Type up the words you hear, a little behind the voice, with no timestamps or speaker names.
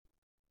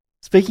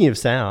Speaking of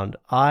sound,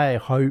 I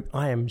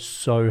am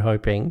so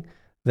hoping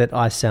that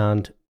I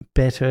sound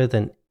better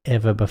than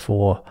ever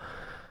before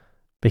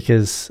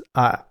because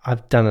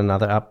I've done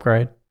another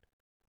upgrade.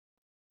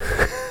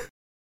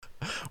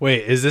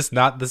 Wait, is this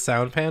not the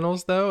sound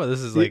panels though? This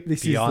is like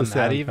This beyond is the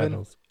that sound even?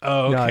 panels.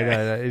 Oh, okay.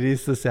 No, it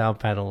is the sound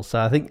panel. So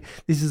I think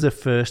this is a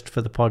first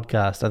for the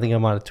podcast. I think I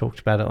might have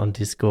talked about it on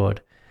Discord,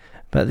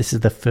 but this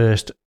is the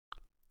first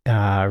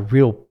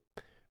real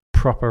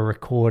proper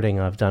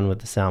recording I've done with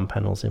the sound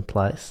panels in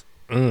place.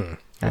 Okay.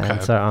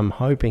 And so I'm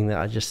hoping that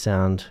I just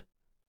sound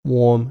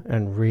warm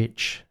and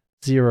rich,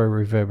 zero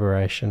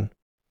reverberation.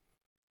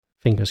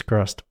 Fingers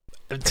crossed.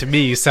 To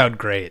me, you sound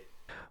great.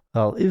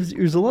 Well, it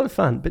was a lot of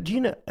fun. But do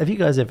you know, have you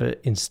guys ever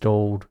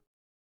installed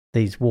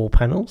these wall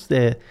panels?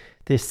 They're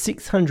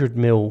 600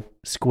 mil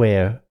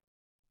square,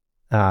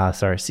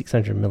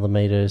 600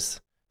 millimeters,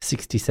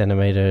 60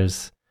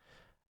 centimeters,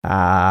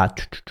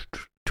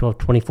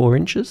 24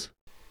 inches.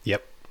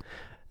 Yep.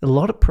 A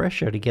lot of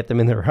pressure to get them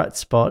in the right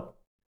spot.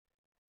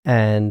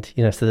 And,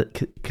 you know, so that,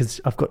 because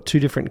I've got two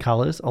different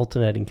colors,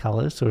 alternating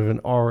colors, sort of an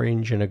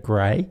orange and a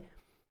gray.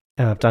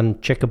 And I've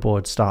done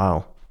checkerboard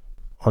style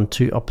on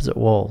two opposite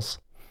walls.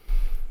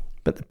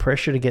 But the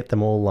pressure to get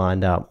them all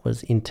lined up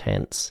was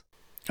intense.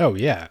 Oh,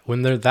 yeah.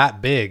 When they're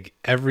that big,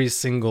 every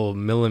single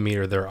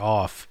millimeter they're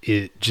off,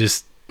 it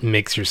just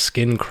makes your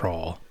skin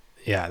crawl.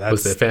 Yeah, that's...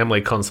 Was there family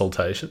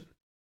consultation?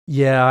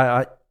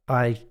 Yeah,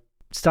 I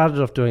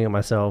started off doing it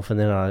myself, and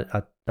then I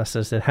sort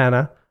of said,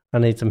 Hannah, I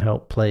need some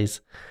help,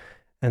 please.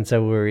 And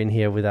so we were in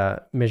here with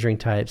our measuring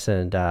tapes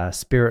and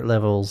spirit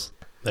levels.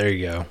 There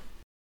you go.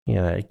 You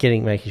know,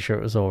 making sure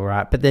it was all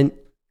right. But then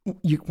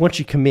once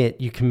you commit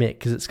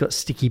because it's got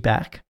sticky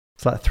back.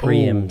 It's like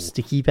 3M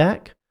sticky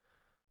back.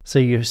 So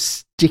you're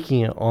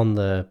sticking it on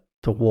the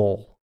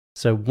wall.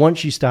 So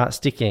once you start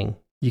sticking,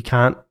 you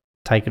can't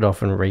take it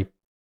off and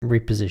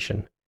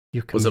reposition.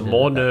 Was it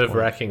more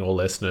nerve-wracking or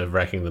less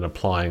nerve-wracking than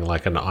applying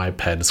like an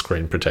iPad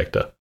screen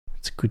protector?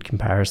 It's a good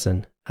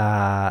comparison.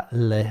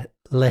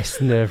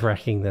 Less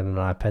nerve-wracking than an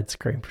iPad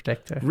screen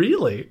protector.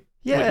 Really?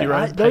 Yeah, like your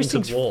own those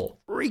things wall.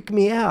 Freak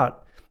me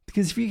out.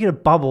 Because if you get a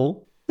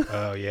bubble...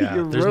 Oh, yeah.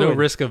 You're There's no ruined.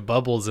 risk of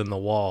bubbles in the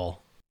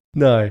wall.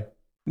 No.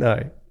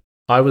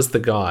 I was the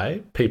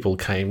guy people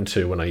came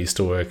to when I used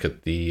to work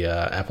at the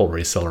Apple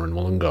reseller in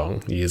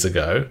Wollongong years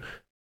ago.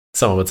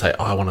 Someone would say,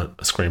 I want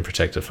a screen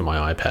protector for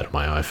my iPad or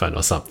my iPhone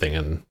or something,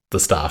 and the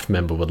staff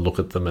member would look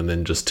at them and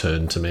then just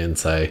turn to me and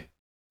say,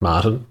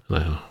 Martin? And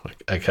I'm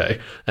like, okay.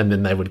 And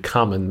then they would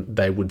come and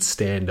they would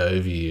stand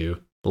over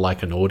you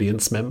like an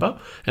audience member.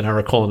 And I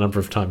recall a number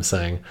of times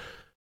saying,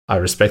 I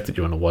respect that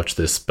you want to watch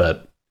this,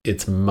 but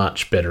it's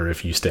much better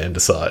if you stand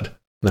aside.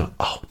 No,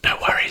 oh, no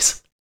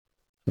worries.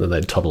 And then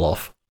they'd toddle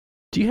off.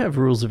 Do you have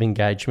rules of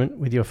engagement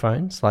with your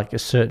phones? Like a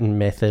certain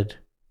method,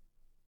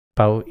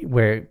 but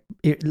where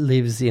it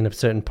lives in a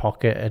certain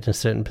pocket at a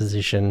certain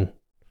position,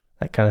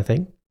 that kind of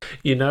thing?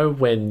 You know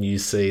when you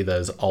see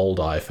those old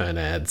iPhone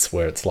ads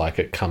where it's like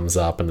it comes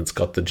up and it's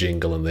got the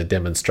jingle and they're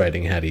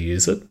demonstrating how to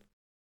use it?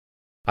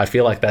 I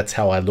feel like that's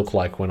how I look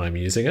like when I'm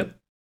using it,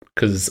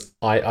 because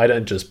I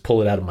don't just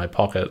pull it out of my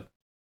pocket.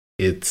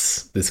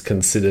 It's this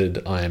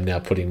considered, I am now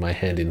putting my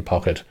hand in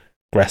pocket,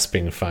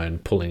 grasping phone,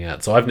 pulling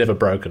out. So I've never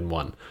broken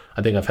one.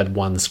 I think I've had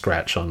one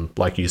scratch on,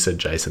 like you said,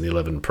 Jason, the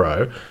 11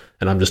 Pro,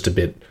 and I'm just a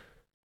bit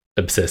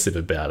obsessive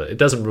about it. It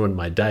doesn't ruin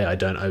my day. I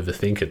don't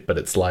overthink it, but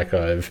it's like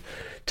I've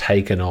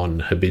taken on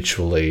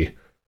habitually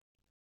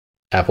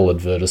Apple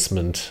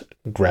advertisement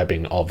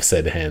grabbing of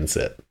said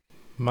handset.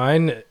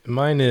 Mine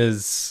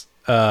is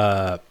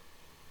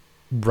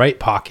right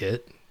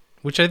pocket,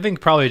 which I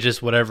think probably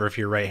just whatever, if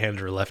you're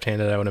right-handed or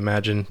left-handed, I would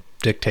imagine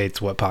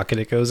dictates what pocket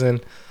it goes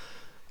in.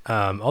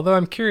 Although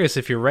I'm curious,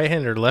 if you're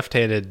right-handed or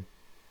left-handed,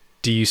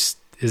 is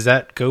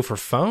that go for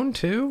phone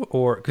too?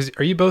 Or, because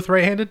are you both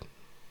right-handed?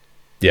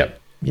 Yep.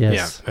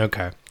 Yes. Yeah.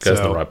 Okay. Goes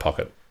in the right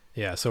pocket.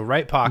 Yeah. So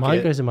right pocket.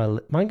 Mine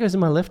goes in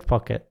my left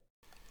pocket.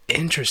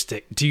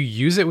 Interesting. Do you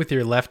use it with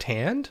your left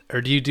hand,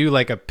 or do you do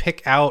like a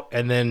pick out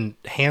and then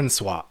hand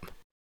swap?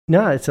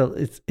 No, it's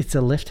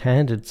a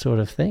left-handed sort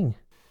of thing.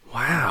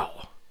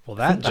 Wow. Well,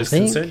 that Just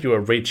concerned you were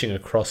reaching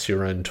across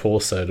your own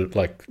torso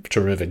to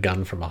remove a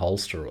gun from a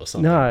holster or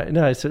something.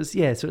 No. So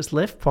it's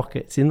left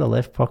pocket. It's in the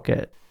left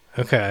pocket.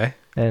 Okay.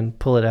 And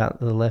pull it out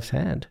with the left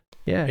hand.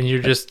 Yeah. And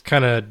you're just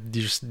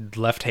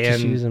left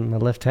hand. Just using my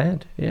left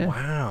hand. Yeah.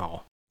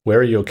 Wow. Where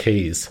are your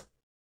keys?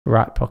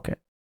 Right pocket.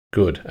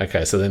 Good.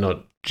 Okay, so they're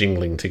not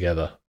jingling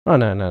together. Oh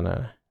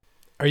no.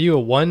 Are you a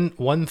one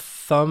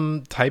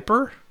thumb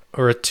typer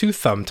or a two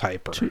thumb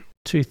typer?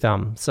 Two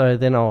thumb. So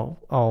then I'll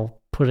I'll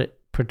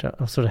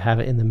sort of have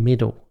it in the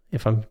middle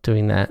if I'm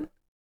doing that.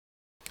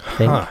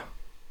 Huh.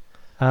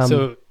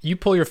 So you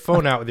pull your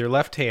phone out with your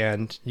left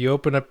hand, you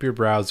open up your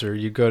browser,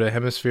 you go to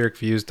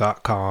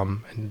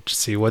hemisphericviews.com and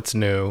see what's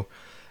new,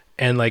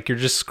 and like you're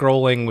just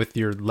scrolling with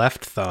your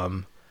left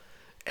thumb,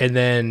 and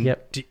then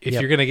if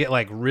you're going to get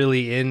like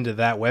really into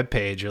that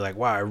webpage, you're like,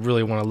 wow, I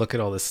really want to look at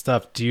all this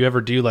stuff. Do you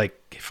ever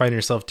find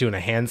yourself doing a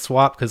hand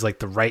swap because like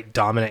the right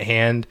dominant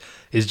hand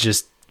is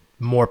just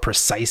more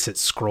precise at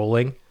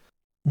scrolling?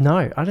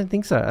 No, I don't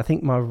think so. I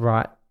think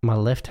my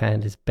left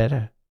hand is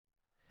better.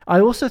 I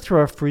also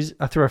throw a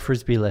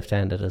frisbee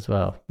left-handed as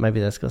well. Maybe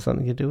that's got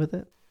something to do with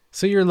it.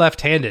 So you're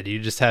left-handed. You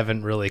just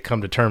haven't really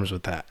come to terms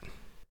with that.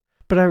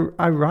 But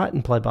I write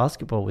and play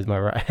basketball with my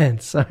right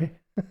hand, so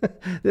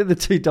they're the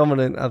two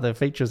dominant other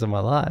features of my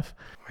life.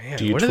 Man,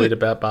 do you tweet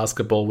about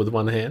basketball with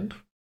one hand?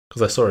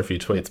 Because I saw a few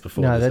tweets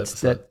before. No,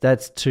 this episode.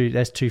 that's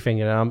two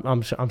fingered.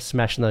 I'm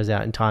smashing those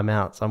out in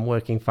timeouts. I'm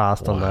working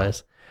fast on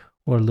those,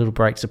 or little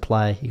breaks of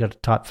play. You got to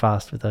type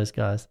fast with those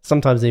guys.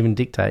 Sometimes even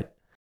dictate.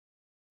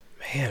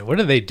 Man, what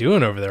are they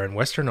doing over there in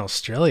Western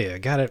Australia?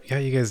 Got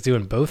you guys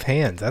doing both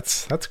hands.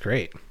 That's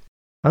great.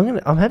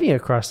 I'm having a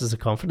crisis of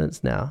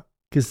confidence now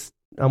because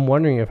I'm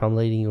wondering if I'm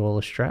leading you all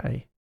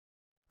astray.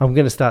 I'm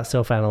going to start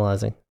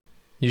self-analyzing.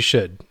 You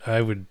should.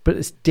 I would. But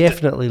it's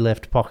definitely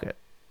left pocket.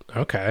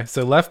 Okay,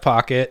 so left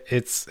pocket.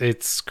 It's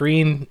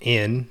screen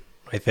in.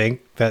 I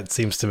think that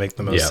seems to make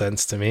the most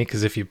sense to me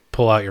because if you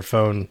pull out your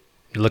phone,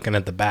 you're looking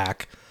at the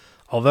back.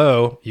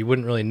 Although you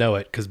wouldn't really know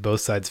it because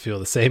both sides feel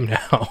the same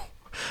now.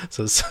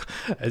 So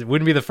it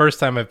wouldn't be the first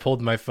time I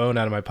pulled my phone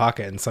out of my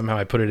pocket and somehow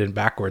I put it in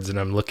backwards and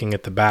I'm looking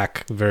at the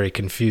back very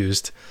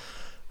confused.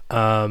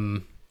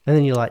 And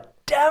then you're like,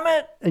 damn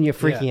it! And you're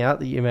freaking out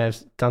that you may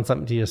have done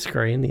something to your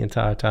screen the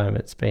entire time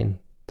it's been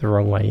the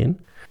wrong way in.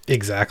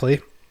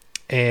 Exactly.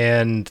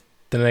 And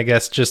then I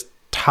guess just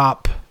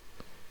top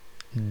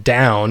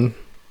down.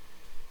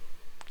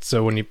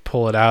 So when you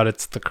pull it out,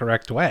 it's the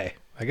correct way.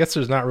 I guess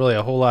there's not really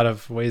a whole lot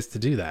of ways to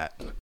do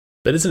that.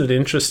 But isn't it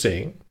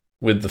interesting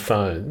with the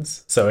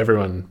phones? So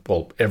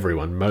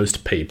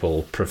most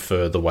people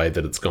prefer the way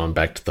that it's gone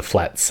back to the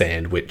flat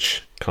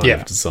sandwich kind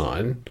of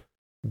design.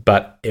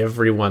 But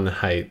everyone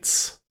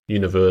hates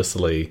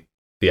universally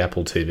the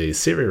Apple TV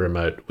Siri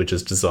remote, which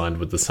is designed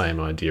with the same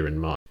idea in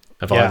mind.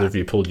 Have either of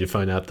you pulled your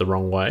phone out the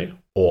wrong way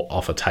or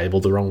off a table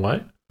the wrong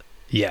way?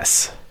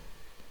 Yes.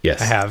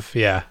 Yes. I have,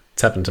 yeah.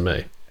 It's happened to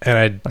me.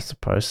 And I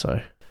suppose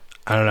so.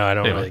 I don't know. I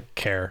don't really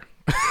care.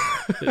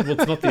 Well,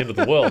 it's not the end of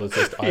the world. It's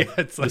just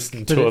I've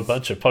listened to a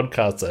bunch of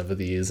podcasts over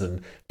the years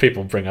and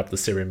people bring up the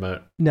Siri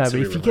remote. No, but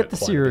if you get the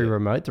Siri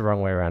remote the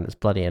wrong way around, it's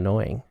bloody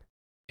annoying.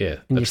 Yeah,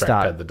 and you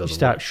start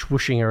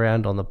swooshing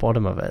around on the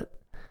bottom of it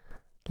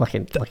like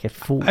a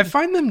fool. I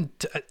find them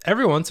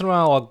every once in a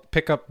while I'll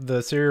pick up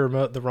the Siri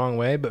remote the wrong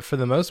way, but for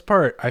the most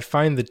part I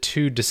find the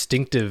two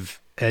distinctive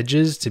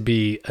edges to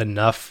be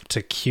enough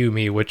to cue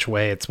me which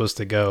way it's supposed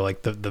to go.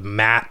 Like the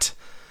matte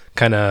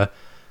kind of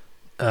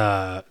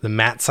the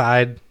matte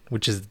side,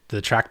 which is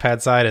the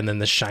trackpad side, and then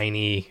the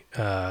shiny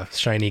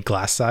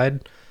glass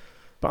side.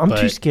 But I'm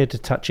too scared to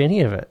touch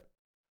any of it.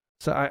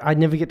 So I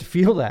never get to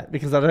feel that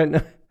because I don't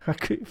know.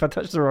 If I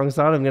touch the wrong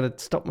side, I'm going to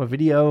stop my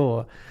video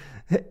or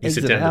you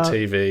sit down the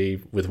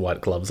TV with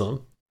white gloves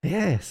on.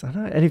 Yes, I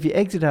know. And if you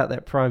exit out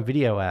that Prime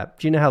Video app,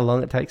 do you know how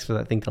long it takes for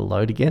that thing to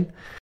load again?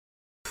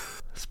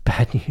 It's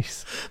bad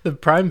news. The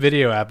Prime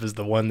Video app is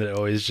the one that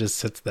always just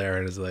sits there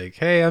and is like,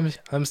 "Hey,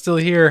 I'm still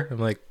here." I'm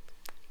like,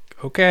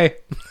 "Okay,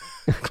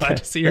 glad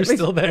to see you're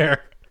still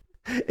there."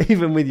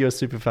 Even with your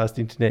super fast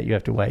internet, you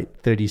have to wait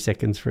 30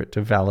 seconds for it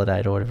to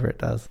validate or whatever it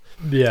does.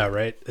 Yeah,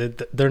 right.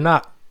 They're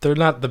not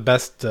the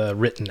best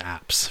written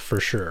apps for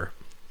sure.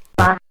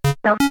 I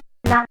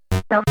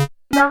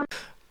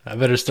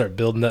better start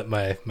building up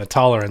my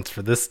tolerance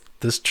for this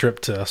trip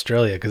to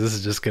Australia because this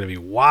is just going to be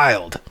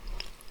wild.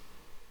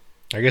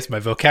 I guess my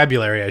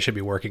vocabulary I should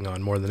be working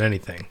on more than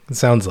anything. It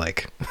sounds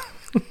like.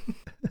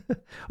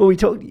 Well, we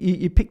talked.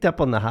 You picked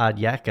up on the hard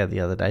yakka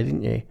the other day,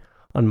 didn't you?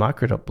 On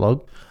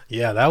Micro.blog.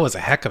 Yeah, that was a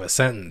heck of a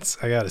sentence,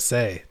 I gotta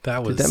say.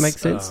 Did that make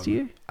sense to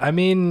you? I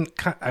mean,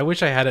 I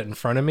wish I had it in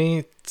front of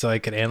me so I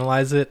could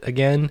analyze it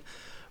again.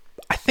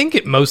 I think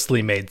it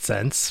mostly made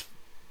sense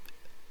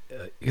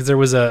because there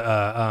was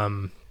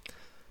a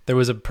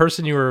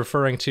person you were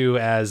referring to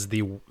as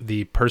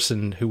the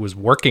person who was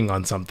working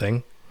on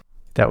something.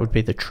 That would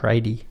be the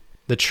tradie.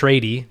 The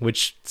tradie,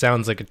 which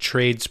sounds like a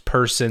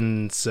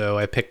tradesperson, so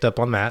I picked up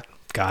on that.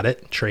 Got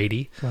it,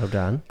 tradie. Well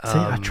done. See,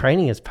 our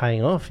training is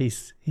paying off.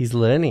 He's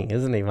learning,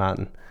 isn't he,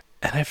 Martin?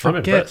 And I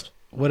forget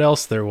what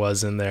else there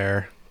was in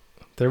there.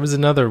 There was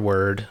another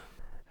word.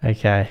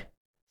 Okay,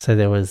 so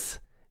there was.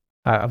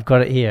 I've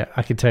got it here.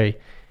 I can tell you,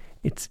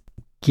 it's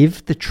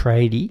give the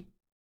tradie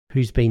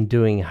who's been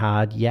doing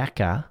hard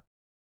yakka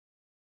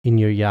in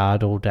your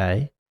yard all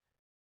day.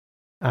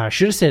 I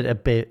should have said a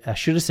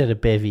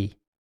bevy,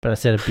 but I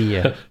said a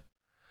beer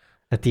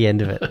at the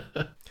end of it.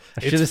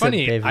 It's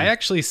funny. I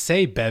actually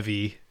say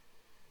bevy,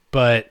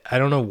 but I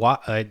don't know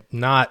why.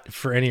 Not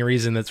for any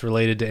reason that's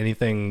related to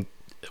anything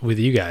with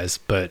you guys.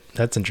 But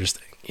that's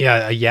interesting.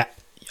 Yeah, a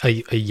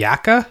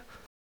yakka.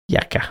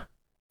 Yakka.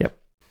 Yep.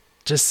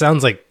 Just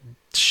sounds like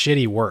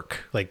shitty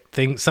work. Like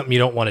something you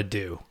don't want to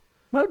do.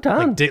 Well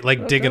done.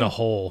 Like digging a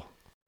hole.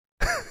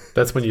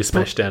 That's when you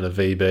smash down a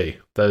VB.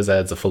 Those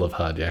ads are full of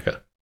hard yakka,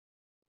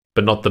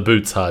 but not the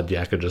boots hard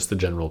yakka. Just the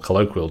general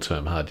colloquial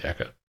term hard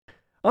yakka.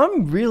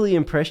 I'm really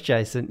impressed,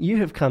 Jason. You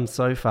have come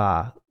so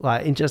far,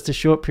 like in just a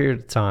short period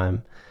of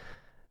time.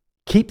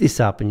 Keep this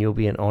up and you'll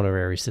be an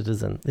honorary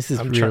citizen. This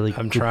is really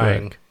good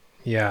trying. work.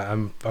 Yeah,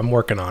 I'm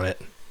working on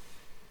it.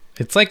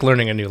 It's like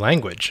learning a new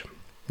language,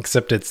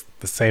 except it's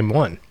the same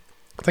one.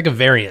 It's like a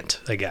variant,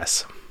 I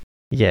guess.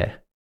 Yeah.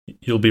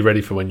 You'll be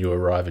ready for when you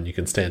arrive and you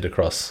can stand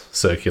across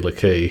Circular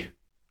Quay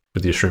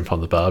with your shrimp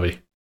on the barbie.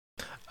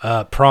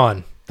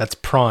 Prawn. That's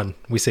prawn.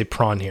 We say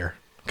prawn here.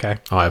 Okay.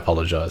 I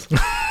apologize.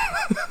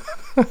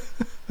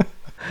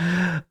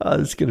 Oh,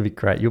 this is going to be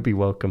great. You'll be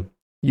welcome.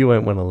 You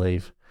won't want to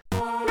leave.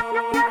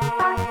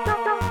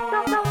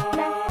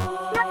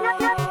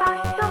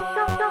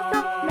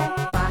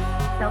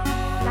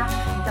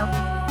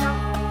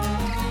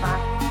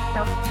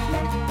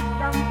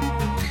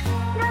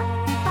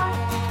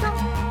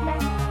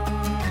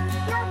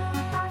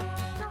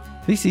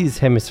 This is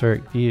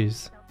Hemispheric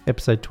Views,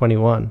 episode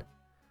 21.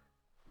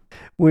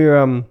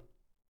 We're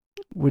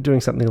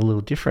doing something a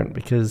little different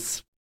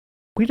because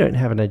we don't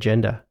have an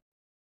agenda.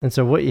 And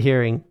so what you're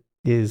hearing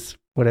is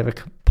whatever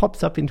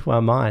pops up into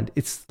our mind.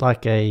 It's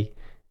like a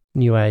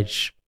new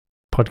age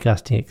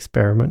podcasting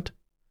experiment,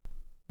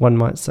 one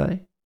might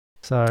say.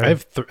 So I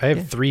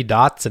have 3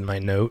 dots in my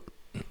note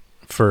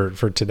for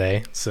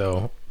today.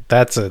 So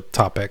that's a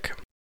topic.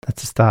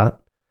 That's a start.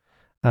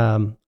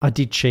 I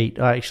did cheat.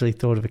 I actually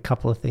thought of a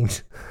couple of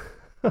things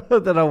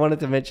that I wanted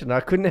to mention. I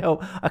couldn't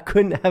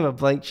have a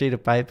blank sheet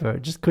of paper. I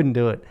just couldn't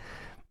do it.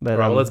 But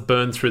right, well, let's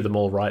burn through them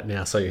all right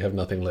now so you have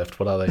nothing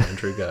left. What are they,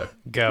 Andrew? Go.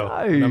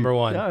 Go. Number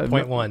one.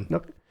 Point one.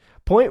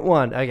 Point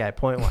one. Okay,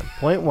 point one.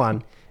 Point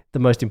one. The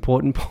most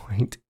important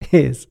point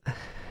is,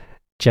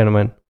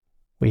 gentlemen,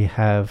 we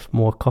have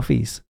more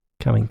coffees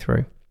coming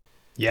through.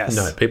 Yes.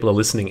 No, people are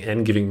listening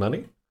and giving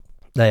money?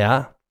 They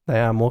are.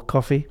 More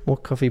coffee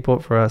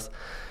bought for us.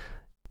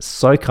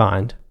 So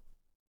kind.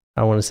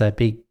 I want to say a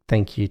big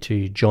thank you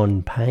to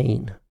John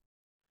Payne.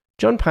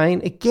 John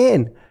Payne,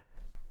 again,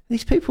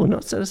 these people are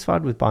not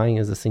satisfied with buying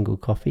as a single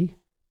coffee.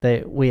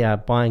 We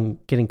are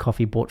getting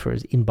coffee bought for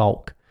us in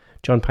bulk.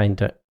 John Payne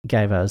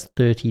gave us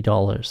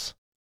 $30.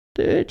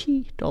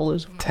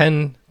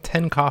 $30.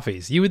 10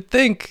 coffees. You would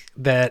think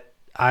that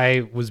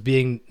I was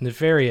being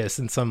nefarious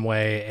in some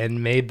way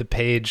and made the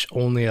page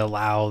only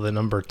allow the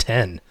number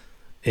 10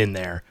 in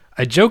there.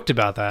 I joked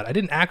about that. I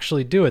didn't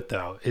actually do it,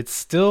 though. It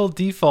still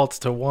defaults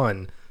to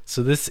 1.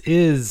 So this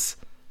is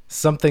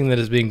something that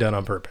is being done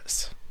on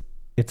purpose.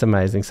 It's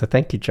amazing. So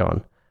thank you,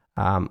 John.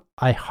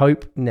 I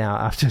hope now,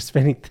 after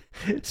spending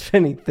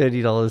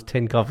 $30,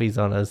 10 coffees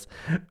on us,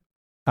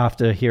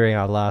 after hearing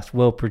our last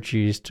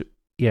well-produced,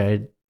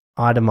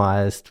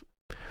 itemized,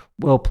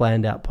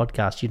 well-planned out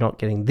podcast, you're not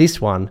getting this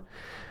one,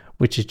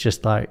 which is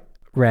just like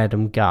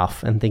random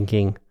guff and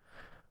thinking,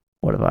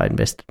 what have I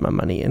invested my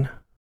money in?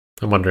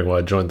 I'm wondering why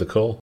I joined the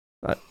call.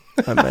 I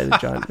made a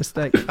giant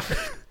mistake.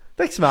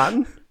 Thanks,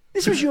 Martin.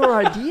 This was your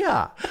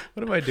idea.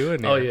 What am I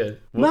doing here? Oh, yeah. Whoops.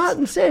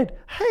 Martin said,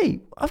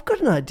 hey, I've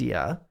got an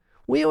idea.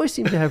 We always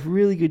seem to have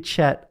really good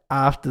chat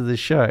after the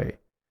show.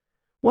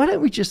 Why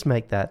don't we just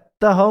make that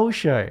the whole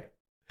show?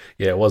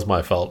 Yeah, it was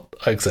my fault.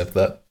 I accept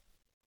that.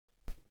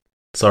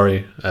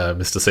 Sorry,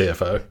 Mr.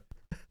 CFO.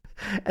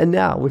 And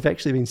now we've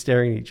actually been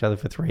staring at each other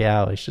for 3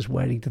 hours, just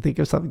waiting to think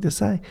of something to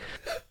say.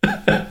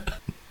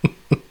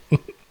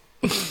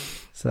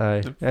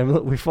 So, and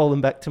look, we've fallen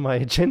back to my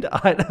agenda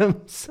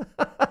items.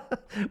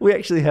 We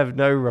actually have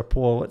no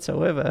rapport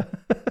whatsoever.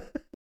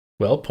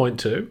 Well, point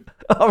 2.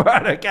 All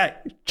right, okay.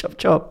 Chop,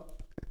 chop.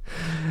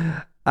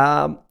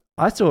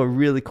 I saw a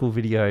really cool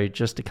video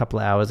just a couple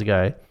of hours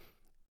ago.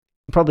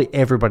 Probably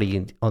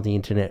everybody on the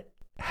internet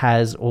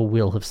has or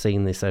will have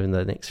seen this over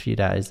the next few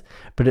days.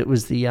 But it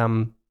was the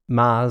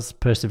Mars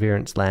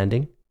Perseverance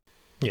landing.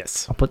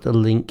 Yes. I'll put the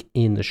link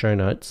in the show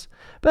notes.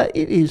 But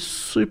it is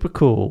super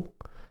cool.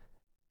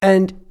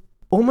 And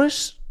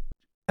almost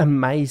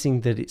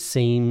amazing that it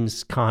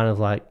seems kind of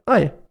like, oh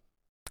yeah,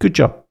 good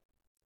job.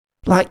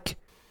 Like,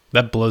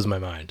 that blows my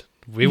mind.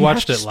 We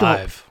watched it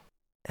live.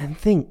 And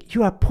think,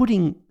 you are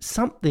putting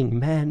something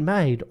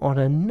man-made on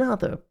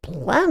another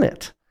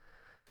planet.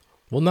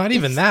 Well, not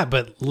even that,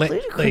 but like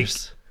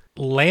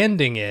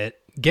landing it,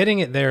 getting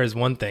it there is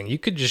one thing. You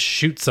could just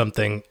shoot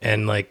something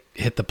and like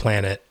hit the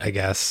planet, I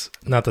guess.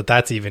 Not that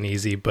that's even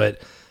easy, but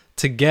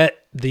to get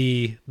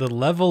the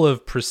level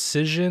of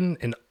precision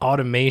and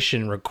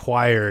automation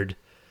required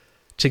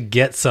to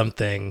get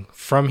something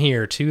from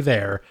here to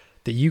there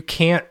that you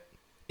can't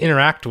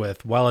interact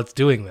with while it's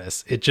doing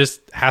this, it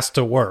just has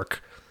to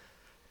work,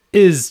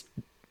 is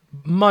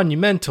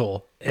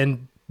monumental.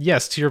 And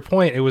yes, to your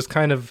point, it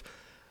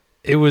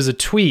was a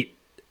tweet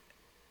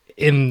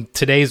in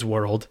today's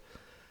world,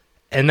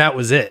 and that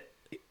was it.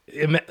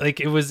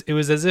 It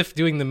was as if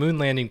doing the moon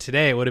landing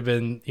today, it would have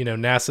been,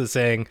 NASA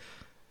saying,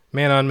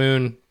 man on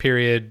moon,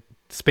 period,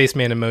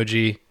 spaceman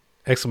emoji,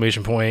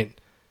 exclamation point.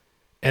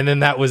 And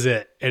then that was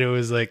it. And it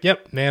was like,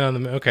 yep, man on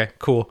the moon. Okay,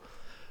 cool.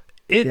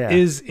 It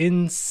is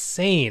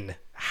insane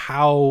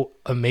how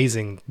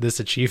amazing this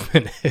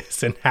achievement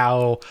is and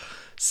how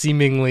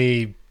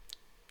seemingly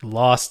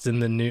lost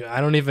in the news.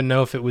 I don't even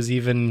know if it was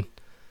even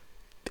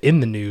in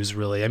the news,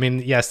 really. I mean,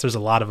 yes, there's a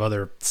lot of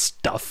other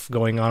stuff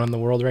going on in the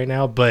world right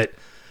now, but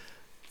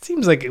it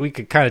seems like we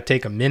could kind of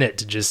take a minute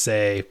to just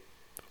say,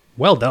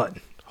 well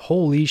done.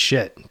 Holy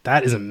shit,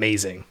 that is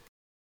amazing.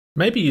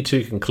 Maybe you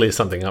two can clear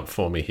something up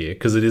for me here,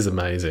 because it is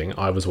amazing.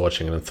 I was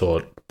watching it and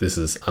thought, this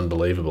is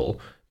unbelievable.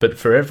 But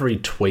for every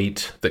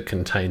tweet that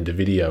contained a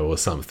video or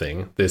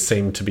something, there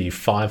seemed to be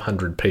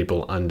 500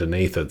 people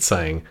underneath it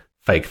saying,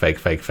 fake, fake,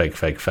 fake, fake,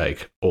 fake,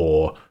 fake,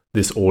 or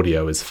this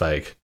audio is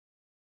fake.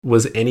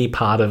 Was any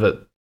part of it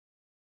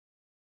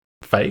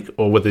fake,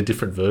 or were there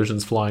different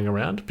versions flying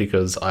around?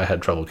 Because I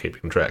had trouble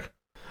keeping track.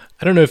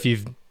 I don't know if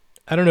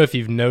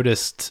you've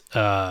noticed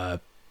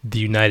the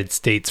United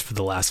States for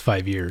the last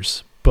 5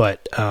 years,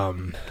 but I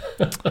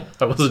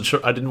wasn't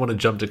sure. I didn't want to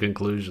jump to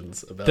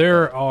conclusions about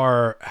there that.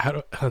 are.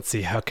 Let's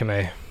see. How can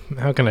I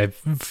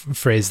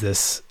phrase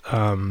this?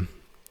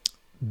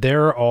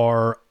 There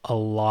are a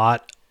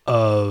lot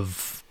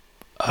of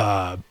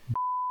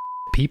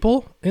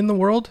people in the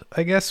world,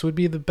 I guess would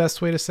be the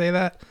best way to say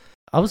that.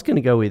 I was going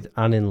to go with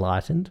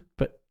unenlightened,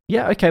 but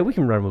yeah, okay, we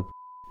can run with.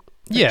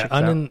 Yeah,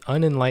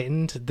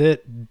 unenlightened.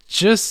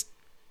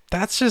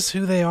 That's just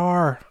who they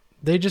are.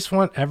 They just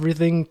want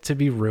everything to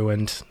be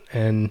ruined,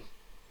 and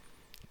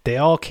they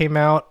all came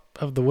out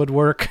of the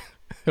woodwork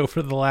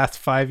over the last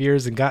 5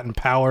 years and got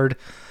empowered,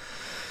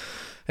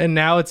 and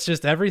now it's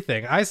just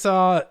everything. I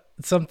saw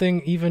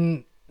something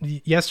even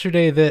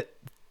yesterday that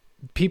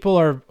people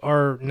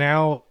are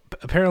now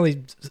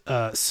apparently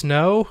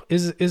snow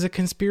is a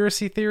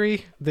conspiracy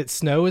theory, that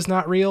snow is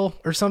not real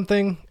or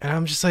something, and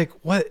I'm just like,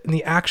 what in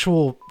the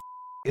actual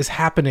is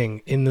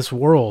happening in this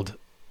world?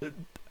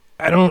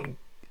 I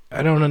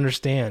don't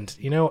understand.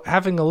 You know,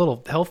 having a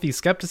little healthy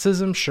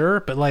skepticism, sure,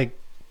 but like,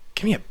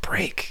 give me a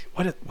break.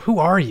 Who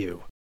are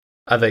you?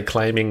 Are they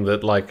claiming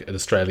that, like at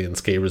Australian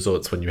ski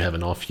resorts, when you have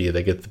an off year,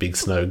 they get the big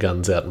snow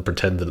guns out and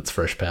pretend that it's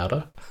fresh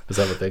powder? Is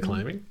that what they're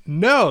claiming?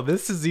 No,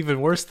 this is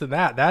even worse than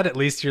that. That at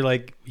least you're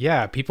like,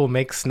 yeah, people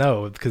make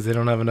snow because they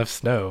don't have enough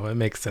snow. It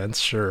makes sense,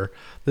 sure.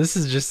 This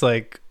is just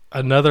like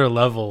another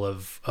level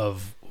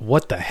of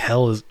what the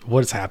hell is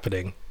what's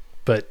happening.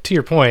 But to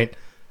your point,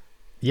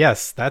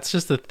 yes, that's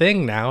just a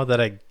thing now that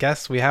I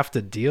guess we have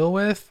to deal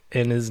with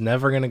and is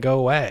never going to go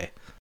away.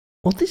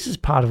 Well, this is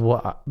part of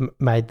what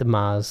made the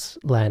Mars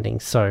landing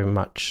so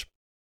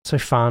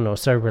fun or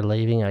so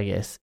relieving, I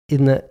guess,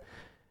 in that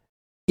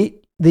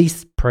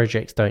these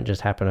projects don't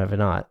just happen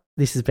overnight.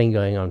 This has been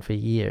going on for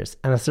years.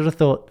 And I sort of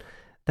thought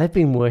they've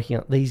been working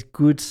on, these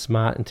good,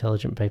 smart,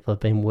 intelligent people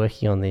have been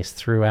working on this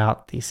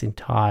throughout this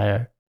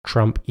entire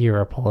Trump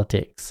era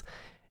politics.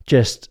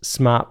 Just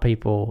smart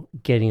people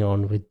getting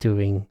on with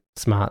doing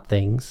smart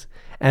things.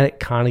 And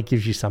it kind of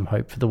gives you some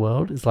hope for the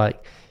world. It's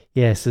like,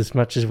 yes, as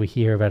much as we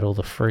hear about all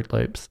the Fruit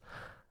Loops,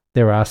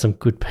 there are some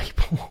good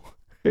people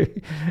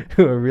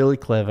who are really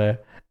clever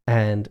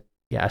and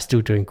are still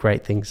doing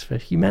great things for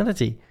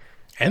humanity.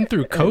 And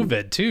through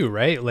COVID too,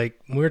 right? Like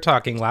we were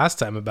talking last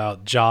time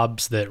about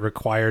jobs that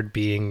required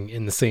being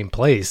in the same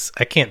place.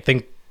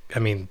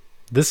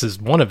 This is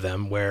one of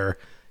them where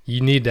you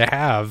need to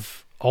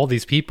have all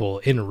these people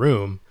in a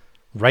room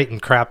writing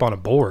crap on a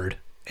board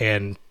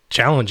and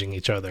challenging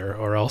each other,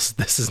 or else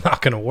this is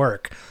not going to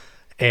work.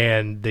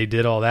 And they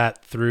did all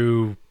that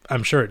through,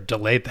 I'm sure it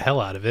delayed the hell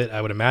out of it.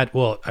 I would imagine,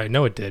 well, I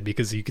know it did,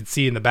 because you could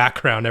see in the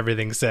background,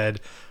 everything said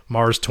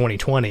Mars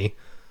 2020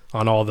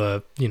 on all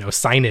the,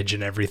 signage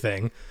and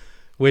everything,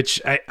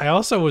 which I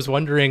also was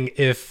wondering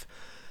if,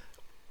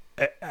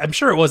 I'm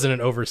sure it wasn't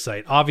an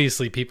oversight.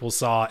 Obviously people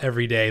saw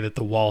every day that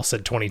the wall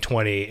said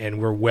 2020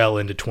 and we're well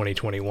into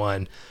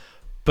 2021.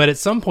 But at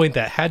some point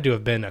that had to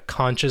have been a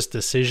conscious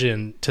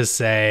decision to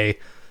say,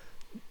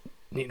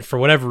 for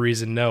whatever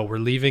reason, no, we're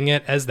leaving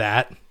it as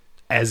that,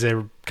 as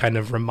a kind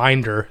of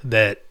reminder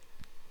that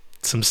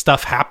some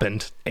stuff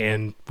happened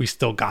and we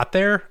still got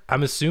there.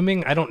 I'm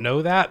assuming, I don't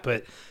know that,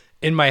 but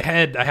in my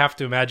head, I have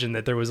to imagine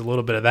that there was a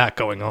little bit of that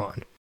going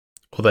on.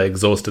 Or they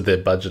exhausted their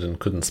budget and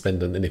couldn't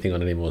spend anything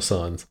on any more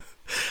signs.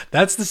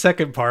 That's the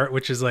second part,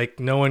 which is like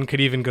no one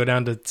could even go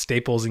down to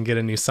Staples and get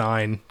a new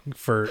sign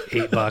for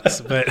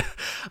 $8. But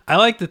I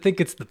like to think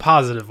it's the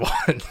positive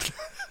one.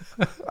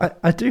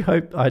 I do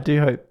hope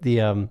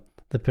the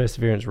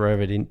Perseverance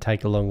rover didn't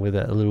take along with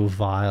it a little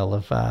vial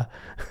of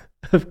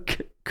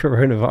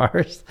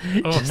coronavirus.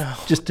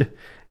 Just to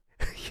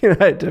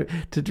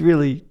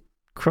really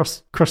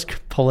cross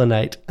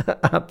pollinate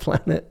our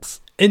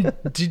planets. And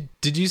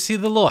did you see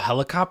the little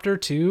helicopter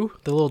too?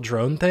 The little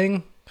drone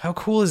thing? How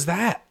cool is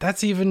that?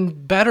 That's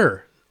even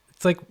better.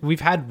 It's like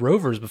we've had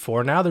rovers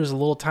before. Now there's a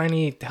little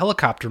tiny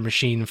helicopter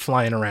machine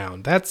flying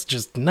around. That's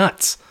just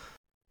nuts.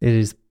 It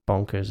is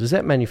bonkers. Is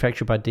that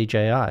manufactured by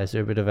DJI? Is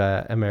there a bit of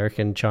a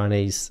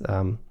American-Chinese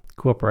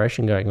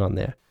cooperation going on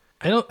there?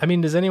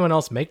 Does anyone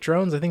else make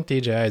drones? I think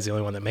DJI is the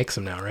only one that makes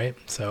them now, right?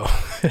 So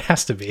it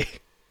has to be.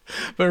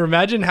 But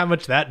imagine how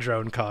much that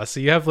drone costs. So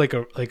you have like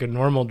a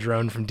normal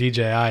drone from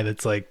DJI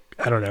that's like,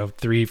 I don't know,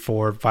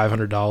 $300,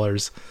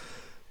 $400,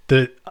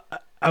 $500.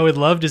 I would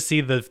love to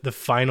see the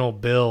final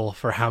bill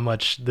for how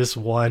much this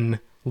one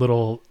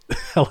little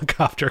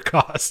helicopter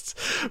costs,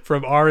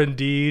 from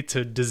R&D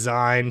to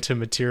design to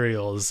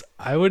materials.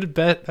 I would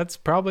bet that's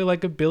probably like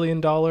 $1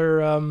 billion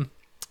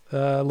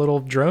little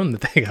drone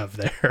that they have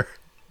there.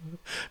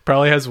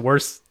 Probably has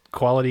worse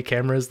quality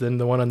cameras than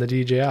the one on the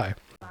DJI.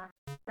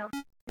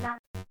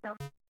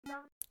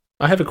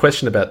 I have a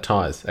question about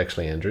ties,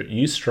 actually, Andrew.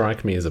 You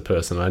strike me as a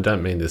person, and I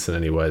don't mean this in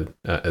any way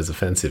as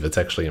offensive, it's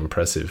actually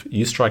impressive.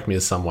 You strike me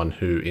as someone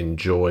who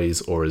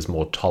enjoys or is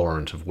more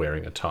tolerant of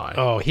wearing a tie.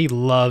 Oh, he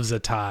loves a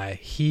tie.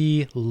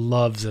 He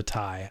loves a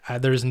tie.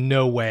 There's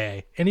no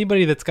way.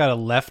 Anybody that's got a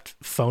left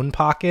phone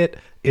pocket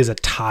is a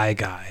tie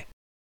guy.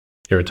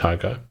 You're a tie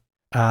guy?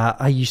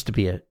 I used to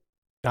be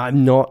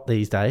I'm not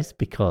these days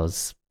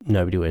because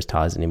nobody wears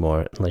ties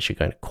anymore unless you're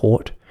going to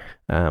court.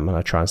 And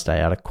I try and stay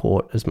out of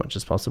court as much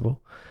as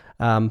possible.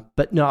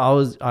 But no,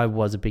 I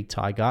was a big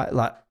tie guy.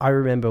 Like I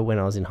remember when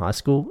I was in high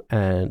school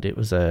and it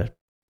was a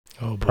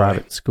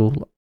private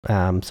school.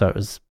 So it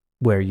was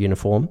wear a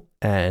uniform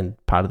and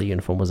part of the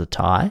uniform was a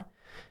tie.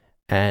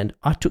 And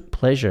I took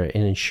pleasure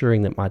in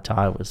ensuring that my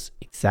tie was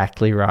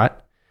exactly right.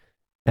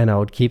 And I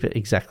would keep it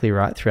exactly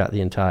right throughout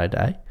the entire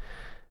day.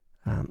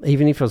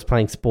 Even if I was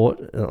playing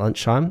sport at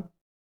lunchtime,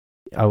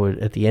 I would,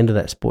 at the end of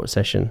that sport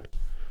session,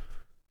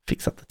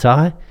 fix up the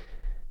tie.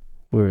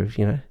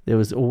 There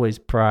was always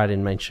pride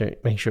in making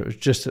sure it was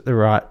just at the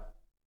right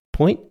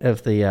point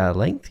of the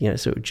length,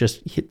 so it would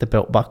just hit the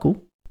belt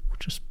buckle,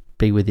 just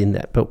be within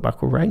that belt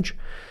buckle range.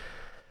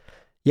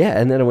 Yeah,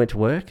 and then I went to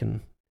work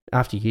and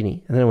after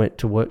uni, and then I went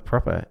to work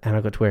proper, and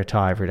I got to wear a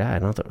tie every day,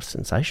 and I thought it was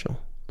sensational.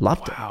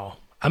 Loved it. Wow.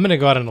 I'm going to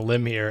go out on a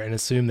limb here and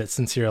assume that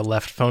since you're a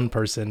left phone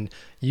person,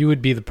 you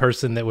would be the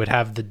person that would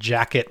have the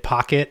jacket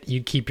pocket.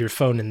 You'd keep your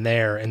phone in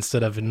there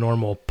instead of a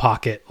normal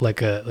pocket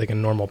like a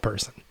normal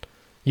person.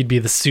 You'd be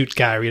the suit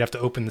guy where you'd have to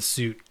open the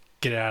suit,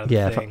 get it out of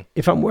the thing.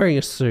 If I'm wearing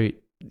a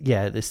suit,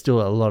 there's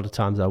still a lot of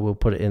times I will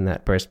put it in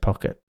that breast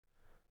pocket.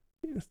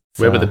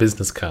 Where were the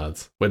business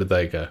cards? Where did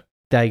they go?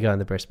 They go in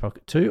the breast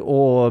pocket too,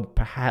 or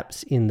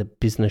perhaps in the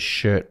business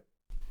shirt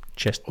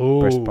breast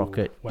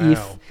pocket.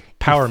 Wow.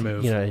 Power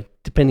move.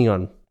 Depending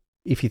on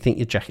if you think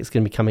your jacket's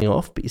going to be coming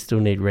off, but you still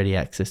need ready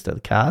access to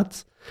the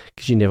cards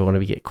because you never want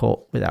to get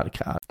caught without a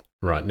card.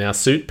 Right. Now,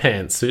 suit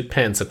pants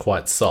are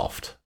quite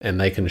soft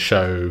and they can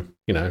show,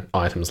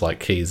 items like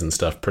keys and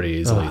stuff pretty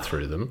easily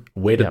through them.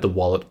 Where did the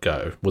wallet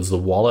go? Was the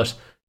wallet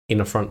in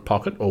a front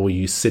pocket or were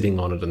you sitting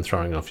on it and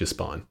throwing off your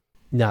spine?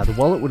 No, the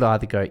wallet would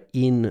either go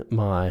in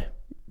my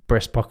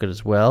breast pocket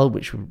as well,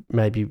 which would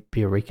maybe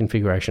be a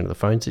reconfiguration of the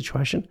phone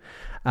situation.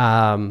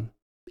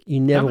 You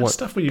never How much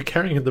stuff were you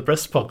carrying in the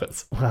breast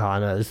pockets? Well, I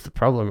know, this is the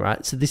problem,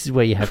 right? So this is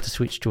where you have to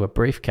switch to a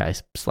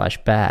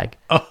briefcase/bag.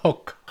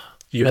 Oh,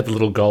 you had the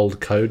little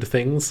gold code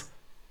things?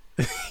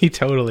 He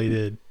totally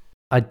did.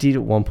 I did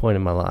at one point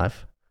in my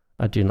life.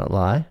 I do not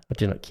lie. I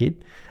do not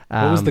kid.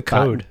 What was the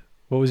code?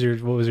 What was your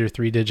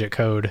 3-digit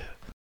code?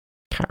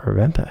 Can't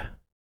remember.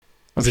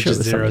 Was it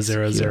just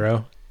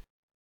 000?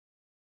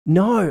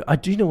 No, I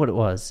do know what it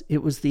was.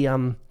 It was the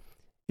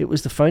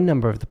phone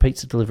number of the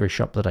pizza delivery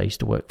shop that I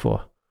used to work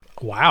for.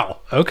 Wow.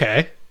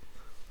 Okay.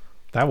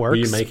 That works.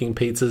 Were you making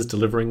pizzas,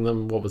 delivering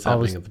them? What was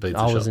happening at the pizza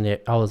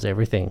shop? I was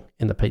everything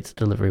in the pizza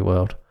delivery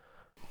world.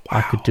 Wow.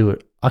 I could do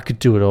it. I could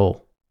do it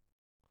all.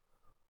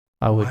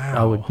 I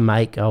would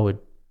make, I would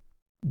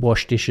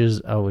wash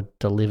dishes, I would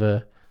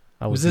deliver.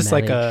 Was this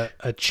manage. Like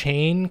a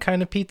chain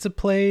kind of pizza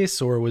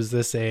place, or was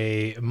this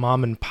a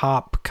mom and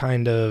pop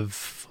kind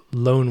of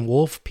lone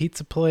wolf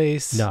pizza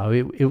place? No,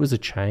 it was a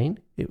chain.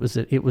 It was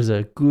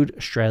a good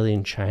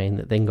Australian chain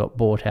that then got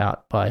bought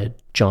out by a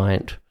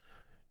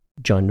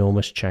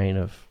ginormous chain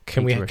of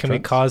Can we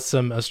cause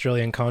some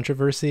Australian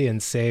controversy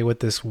and say what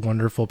this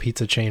wonderful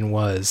pizza chain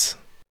was?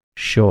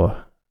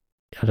 Sure.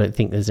 I don't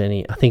think there's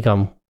any. I think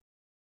I'm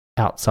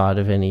outside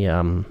of any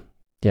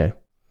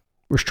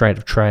restraint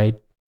of trade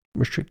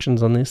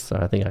restrictions on this, so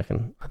I think I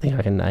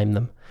can name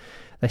them.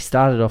 They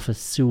started off as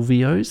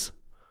Silvio's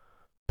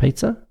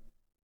Pizza,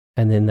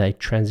 and then they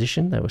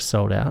transitioned. They were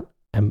sold out,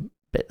 and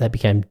they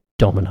became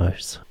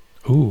Domino's.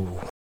 Ooh,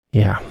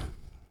 yeah.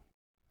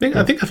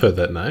 I think I've heard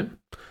that name.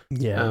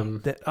 Yeah,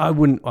 I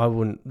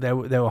wouldn't. They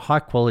were high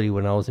quality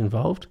when I was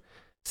involved.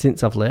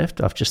 Since I've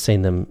left, I've just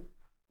seen them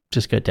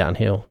just go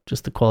downhill.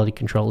 Just the quality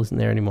control isn't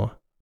there anymore.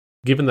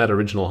 Given that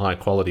original high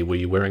quality, were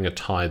you wearing a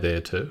tie there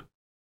too?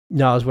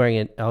 No, I was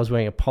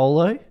wearing a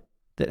polo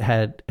that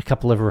had a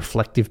couple of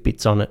reflective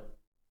bits on it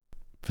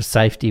for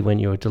safety when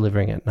you were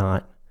delivering at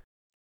night.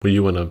 Were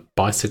you on a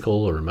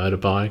bicycle or a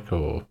motorbike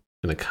or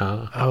in a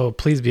car? Oh,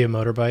 please be a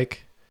motorbike.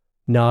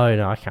 No,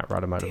 I can't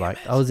ride a motorbike.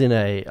 I was in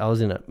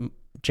a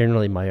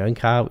generally my own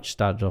car, which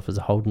started off as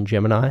a Holden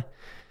Gemini,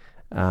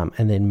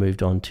 and then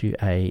moved on to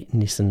a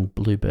Nissan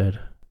Bluebird.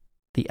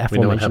 The aforementioned one.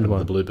 We know what happened to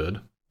the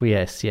Bluebird.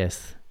 Yes.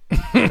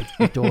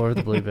 The door of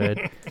the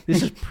Bluebird.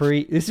 This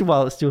is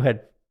while it still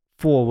had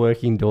 4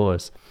 working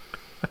doors.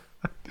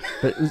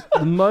 But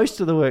most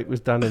of the work was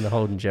done in the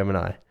Holden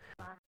Gemini.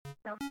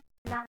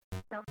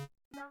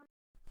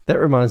 That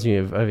reminds me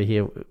of over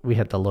here, we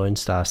had the Lone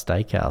Star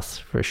Steakhouse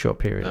for a short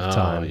period of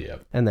time. Yeah.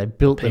 And they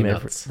built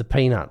the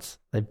peanuts.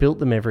 They built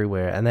them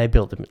everywhere, and they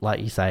built them,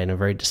 like you say, in a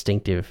very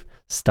distinctive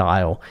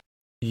style.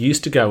 You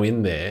used to go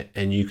in there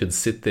and you could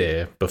sit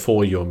there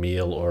before your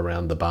meal or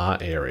around the bar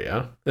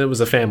area. It was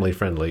a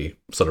family-friendly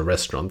sort of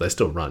restaurant. They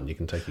still run. You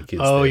can take your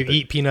kids there. Oh, you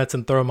eat peanuts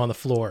and throw them on the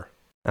floor.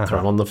 Throw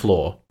them on the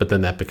floor. But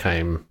then that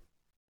became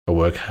a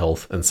work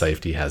health and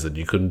safety hazard.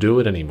 You couldn't do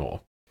it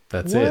anymore.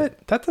 That's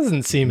it. That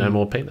doesn't seem... No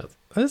more peanuts.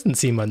 That doesn't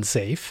seem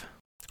unsafe.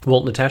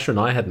 Well, Natasha and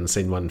I hadn't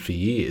seen one for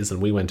years,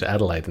 and we went to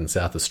Adelaide in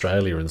South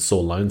Australia and saw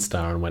Lone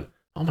Star and went,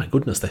 oh my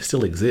goodness, they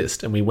still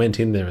exist. And we went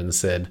in there and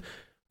said,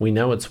 we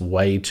know it's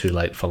way too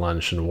late for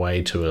lunch and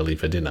way too early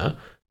for dinner,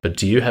 but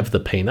do you have the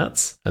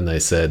peanuts? And they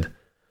said,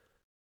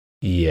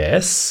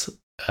 yes.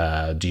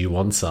 Do you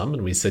want some?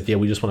 And we said, yeah,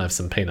 we just want to have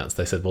some peanuts.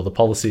 They said, well, the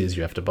policy is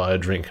you have to buy a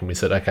drink. And we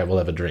said, okay, we'll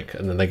have a drink.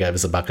 And then they gave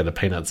us a bucket of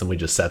peanuts and we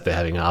just sat there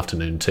having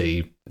afternoon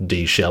tea,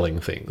 de-shelling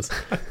things.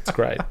 It's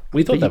great.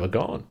 We thought they were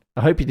gone.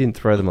 I hope you didn't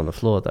throw them on the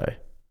floor, though.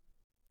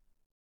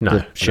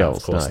 No, shells,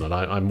 of course not.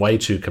 I'm way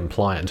too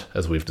compliant,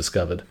 as we've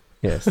discovered.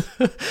 Yes.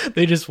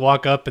 They just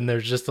walk up and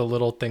there's just a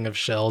little thing of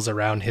shells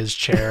around his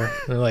chair.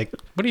 They're like,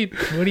 what do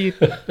you,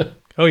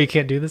 oh, you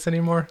can't do this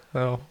anymore?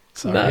 Oh,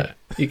 sorry. No,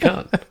 you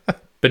can't.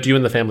 But do you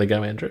and the family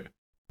go, Andrew?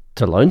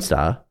 To Lone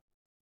Star?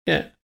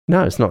 Yeah.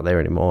 No, it's not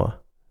there anymore.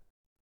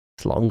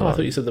 It's long gone. Oh, I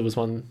thought you said there was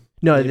one.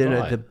 No,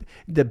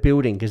 the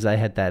building, because they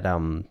had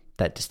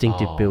that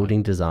distinctive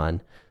building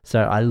design.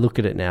 So I look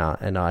at it now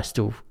and I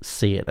still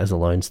see it as a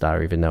Lone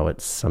Star, even though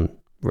it's some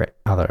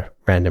other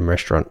random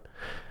restaurant.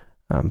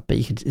 But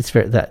it's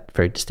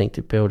very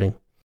distinctive building.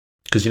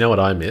 Because you know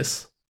what I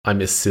miss? I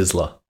miss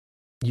Sizzler.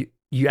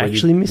 You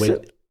actually miss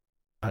it?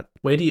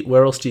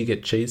 Where else do you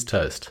get cheese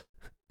toast?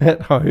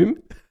 At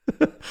home?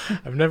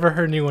 I've never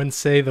heard anyone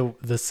say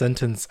the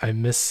sentence, I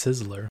miss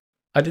Sizzler.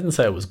 I didn't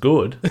say it was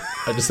good.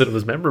 I just said it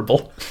was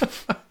memorable.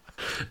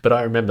 But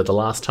I remember the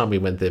last time we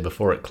went there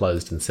before it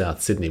closed in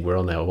South Sydney, we're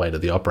on our way to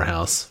the Opera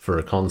House for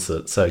a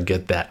concert. So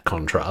get that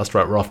contrast,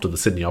 right? We're off to the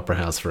Sydney Opera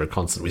House for a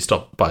concert. We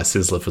stopped by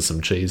Sizzler for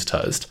some cheese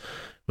toast. It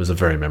was a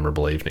very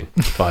memorable evening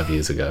 5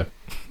 years ago.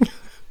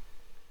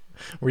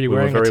 Were you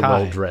wearing very a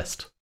tie? well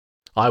dressed.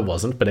 I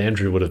wasn't, but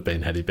Andrew would have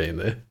been had he been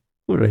there.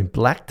 Would have been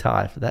black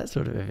tie for that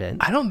sort of event.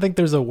 I don't think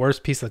there's a worse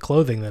piece of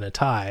clothing than a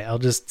tie. I'll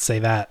just say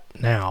that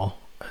now.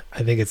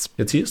 I think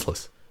it's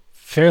useless.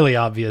 Fairly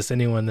obvious.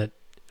 Anyone that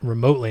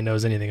remotely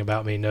knows anything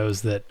about me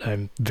knows that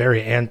I'm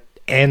very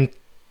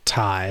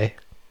anti-tie.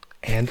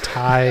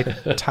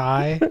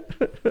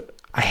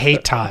 I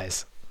hate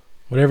ties.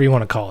 Whatever you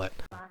want to call it.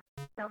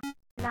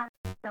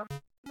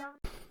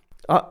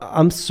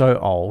 I'm so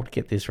old.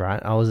 Get this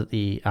right. I was at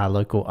the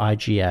local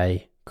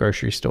IGA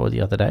grocery store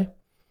the other day.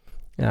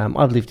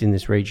 I've lived in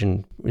this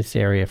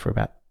area for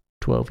about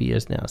 12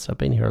 years now, so I've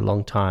been here a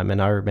long time,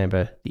 and I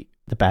remember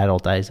the bad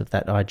old days of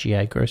that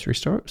IGA grocery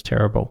store. It was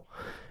terrible.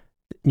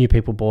 New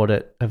people bought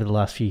it over the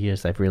last few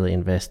years. They've really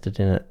invested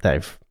in it.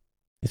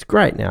 It's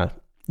great now.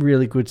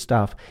 Really good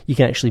stuff. You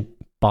can actually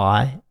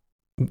buy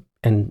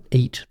and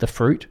eat the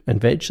fruit and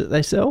veg that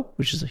they sell,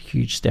 which is a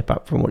huge step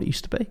up from what it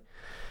used to be.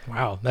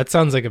 Wow, that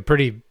sounds like a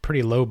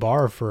pretty low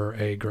bar for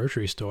a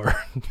grocery store.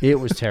 It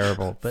was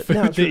terrible, but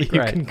now it's really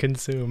great. You can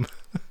consume.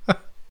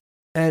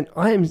 And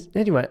I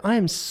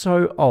am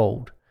so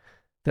old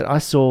that I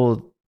saw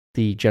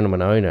the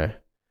gentleman owner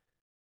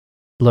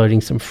loading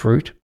some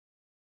fruit,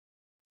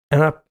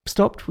 and I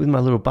stopped with my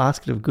little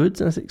basket of goods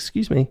and I said,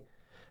 excuse me,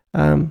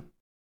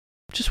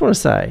 just want to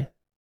say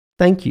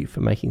thank you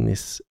for making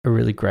this a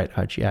really great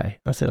IGA.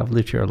 I said, I've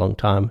lived here a long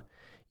time.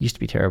 It used to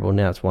be terrible.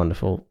 Now it's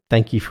wonderful.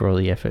 Thank you for all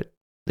the effort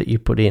that you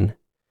put in.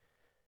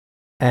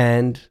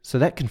 And so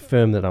that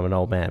confirmed that I'm an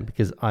old man,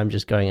 because I'm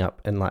just going up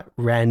and like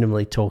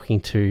randomly talking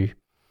to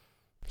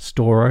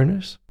store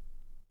owners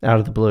out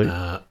of the blue.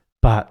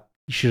 But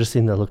you should have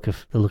seen the look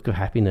of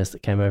happiness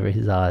that came over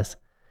his eyes.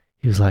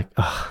 He was like,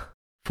 oh,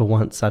 for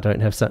once I don't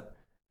have some.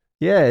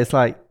 Yeah, it's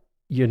like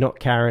you're not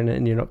Karen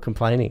and you're not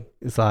complaining.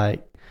 It's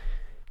like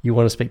you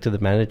want to speak to the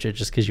manager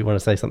just because you want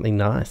to say something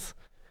nice.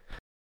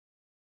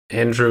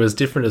 Andrew, as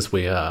different as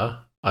we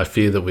are, I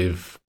fear that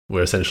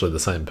we're essentially the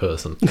same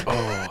person.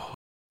 Oh,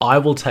 I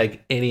will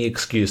take any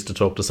excuse to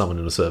talk to someone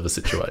in a service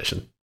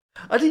situation.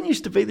 I didn't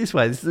used to be this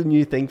way. This is a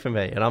new thing for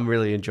me, and I'm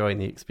really enjoying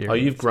the experience. Oh,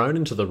 you've grown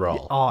into the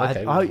role. Oh,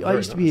 okay, I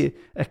used to be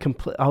a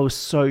complete. I was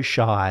so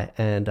shy,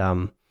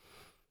 and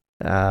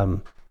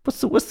what's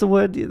the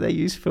word they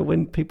use for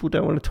when people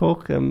don't want to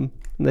talk and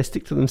they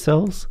stick to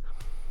themselves?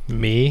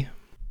 Me.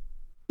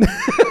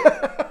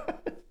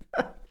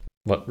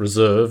 What,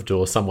 reserved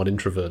or somewhat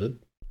introverted?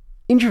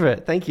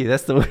 Introvert. Thank you.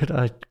 That's the word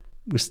I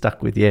was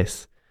stuck with.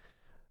 Yes,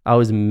 I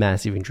was a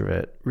massive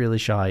introvert, really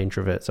shy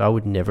introvert. So I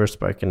would never have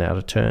spoken out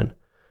of turn.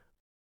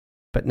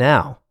 But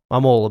now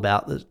I'm all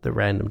about the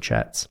random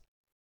chats.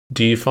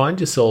 Do you find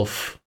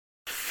yourself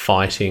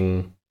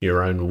fighting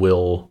your own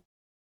will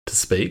to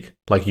speak?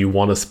 Like you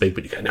want to speak,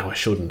 but you go, no, I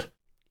shouldn't.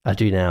 I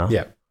do now.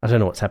 Yeah. I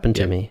don't know what's happened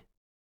to me.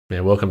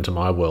 Yeah, welcome to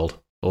my world.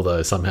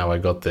 Although somehow I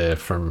got there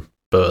from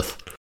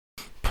birth.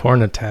 Poor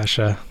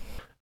Natasha.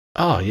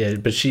 Oh, yeah,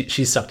 but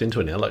she's sucked into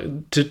it now.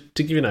 Like to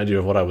give you an idea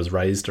of what I was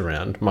raised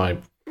around, my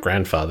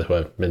grandfather, who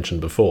I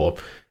mentioned before,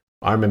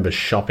 I remember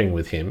shopping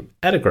with him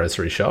at a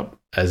grocery shop,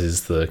 as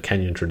is the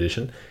Canyon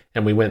tradition,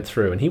 and we went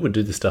through, and he would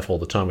do this stuff all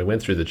the time. We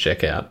went through the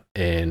checkout,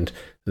 and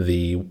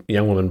the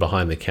young woman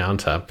behind the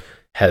counter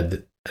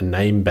had a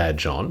name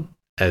badge on,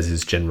 as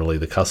is generally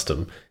the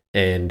custom,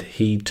 and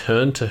he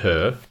turned to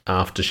her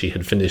after she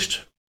had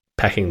finished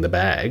packing the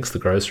bags, the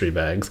grocery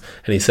bags,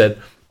 and he said,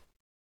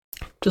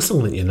 "Just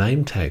looking at your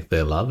name tag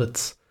there, love,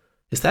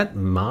 is that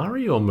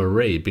Mari or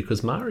Marie?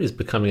 Because Mari is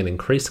becoming an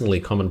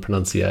increasingly common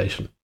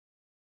pronunciation."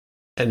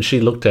 And she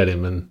looked at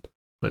him and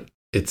went,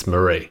 "It's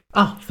Marie."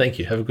 "Oh, thank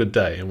you. Have a good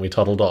day." And we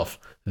toddled off.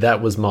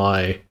 That was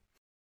my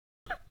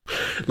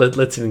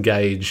let's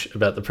engage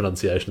about the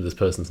pronunciation of this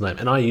person's name.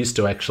 And I used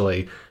to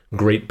actually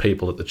greet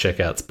people at the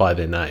checkouts by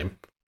their name,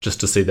 just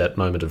to see that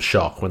moment of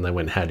shock when they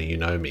went, "How do you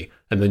know me?"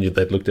 And then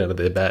they'd look down at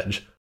their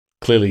badge.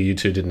 Clearly, you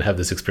two didn't have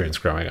this experience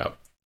growing up.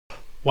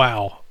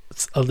 Wow.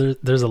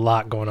 There's a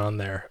lot going on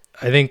there.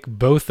 I think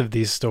both of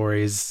these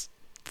stories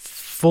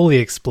fully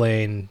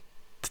explain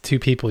the two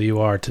people you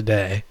are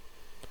today,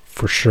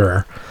 for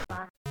sure.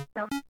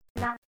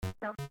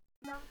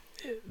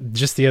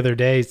 Just the other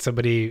day,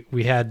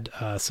 we had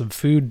some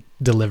food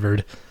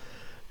delivered,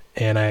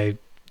 and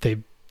they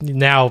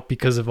now,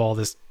 because of all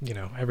this,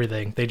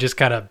 everything, they just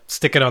kind of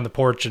stick it on the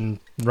porch and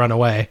run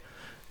away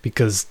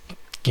because,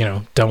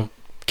 don't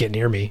get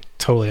near me.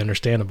 Totally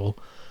understandable.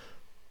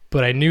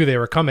 But I knew they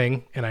were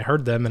coming, and I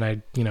heard them,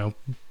 and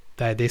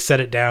they set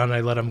it down.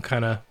 I let them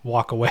kind of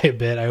walk away a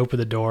bit. I opened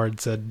the door and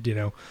said,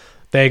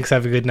 "Thanks,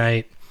 have a good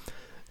night."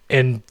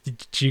 And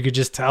you could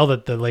just tell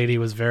that the lady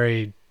was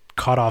very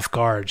caught off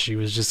guard. She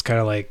was just kind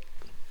of like,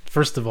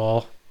 first of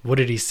all, what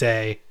did he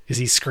say? Is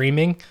he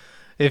screaming?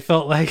 It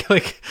felt like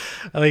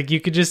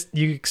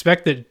you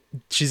expect that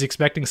she's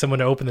expecting someone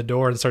to open the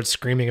door and start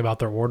screaming about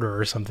their order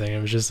or something.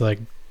 It was just like,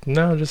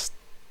 no, just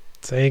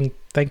saying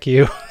thank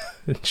you.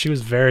 And she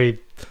was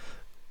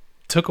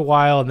took a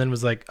while and then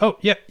was like, "Oh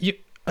yeah,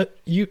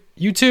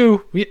 you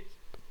too."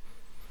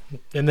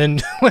 And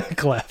then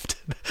left.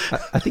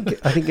 I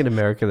think in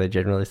America they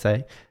generally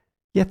say,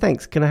 "Yeah,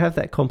 thanks. Can I have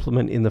that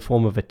compliment in the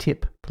form of a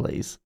tip,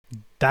 please?"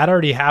 That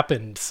already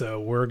happened, so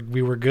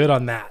we were good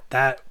on that.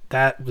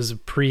 That was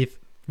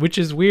which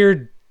is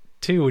weird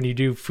too when you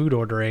do food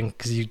ordering,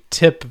 because you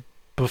tip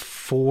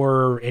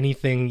before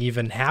anything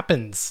even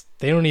happens.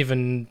 They don't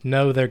even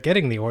know they're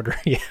getting the order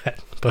yet,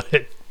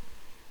 but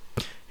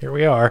here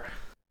we are.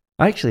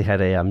 I actually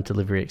had a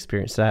delivery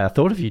experience today. I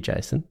thought of you,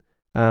 Jason,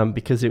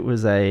 because it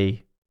was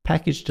a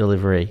package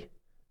delivery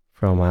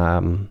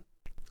from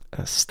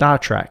Star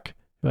Trek,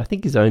 who I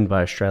think is owned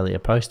by Australia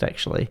Post,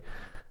 actually.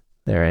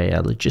 They're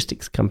a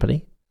logistics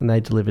company, and they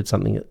delivered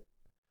something at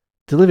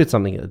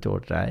the door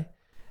today.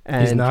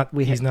 And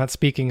he's not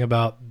speaking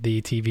about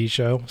the TV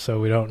show, so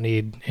we don't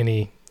need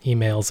any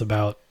emails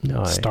about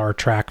Star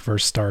Trek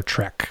versus Star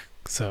Trek.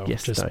 So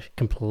yes,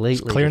 completely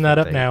just clearing that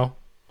up now.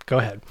 Go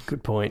ahead.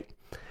 Good point.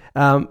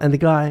 And the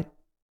guy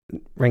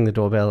rang the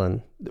doorbell,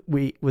 and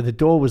the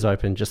door was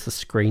open, just the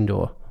screen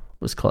door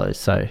was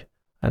closed.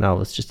 And I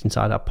was just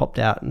inside. I popped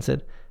out and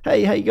said,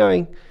 "Hey, how you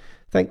going?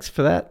 Thanks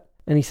for that."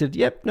 And he said,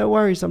 "Yep, no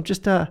worries. I'm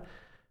just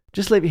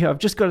leave it here. I've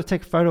just got to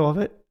take a photo of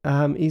it."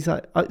 He's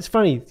like, "It's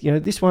funny,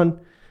 this one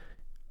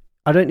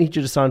I don't need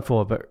you to sign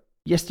for, but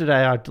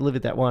yesterday I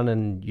delivered that one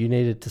and you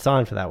needed to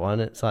sign for that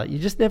one." It's like, you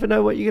just never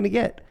know what you're going to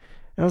get.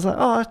 And I was like,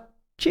 "Oh,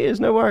 cheers,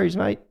 no worries,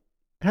 mate.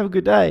 Have a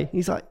good day."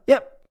 He's like,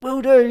 "Yep,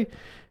 will do."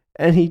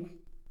 And he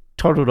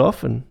toddled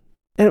off, and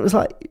it was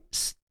like,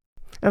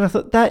 and I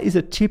thought, that is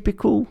a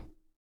typical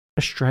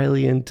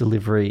Australian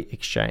delivery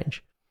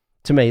exchange.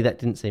 To me, that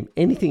didn't seem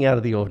anything out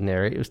of the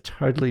ordinary. It was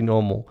totally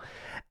normal.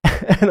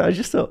 And I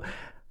just thought,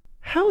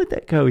 how would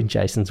that go in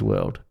Jason's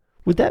world?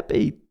 Would that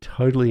be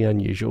totally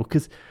unusual?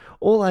 Because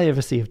all I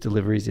ever see of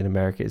deliveries in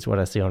America is what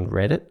I see on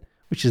Reddit,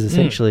 which is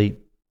essentially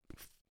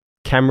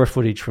camera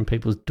footage from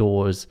people's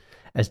doors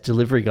as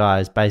delivery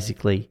guys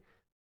basically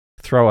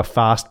throw a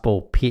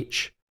fastball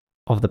pitch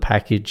of the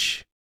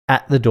package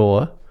at the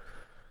door.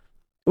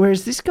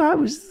 Whereas this guy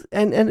was,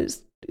 and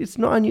it's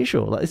not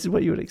unusual. Like, this is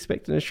what you would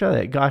expect in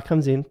Australia. A guy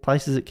comes in,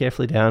 places it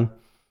carefully down,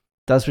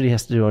 does what he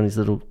has to do on his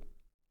little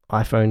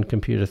iPhone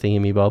computer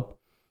thingy-bob,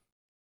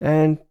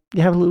 and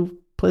you have a little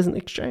pleasant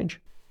exchange.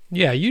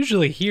 Yeah,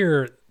 usually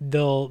here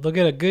they'll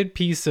get a good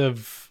piece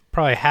of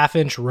probably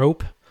 1/2-inch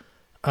rope.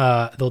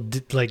 They'll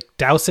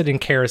douse it in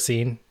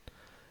kerosene,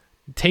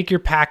 take your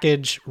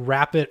package,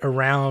 wrap it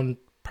around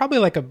probably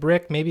like a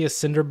brick, maybe a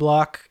cinder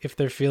block if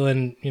they're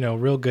feeling,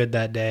 real good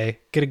that day.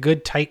 Get a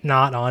good tight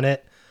knot on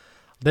it.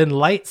 Then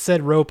light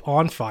said rope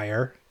on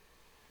fire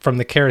from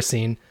the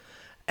kerosene,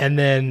 and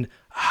then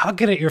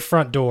hug it at your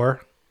front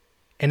door.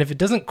 And if it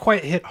doesn't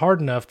quite hit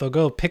hard enough, they'll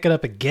go pick it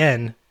up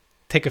again,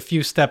 take a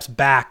few steps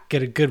back,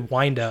 get a good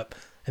wind up,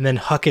 and then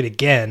huck it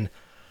again.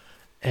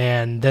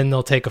 And then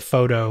they'll take a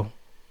photo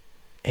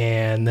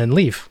and then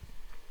leave.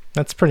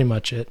 That's pretty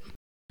much it.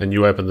 And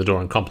you open the door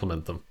and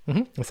compliment them.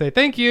 Mm-hmm. And say,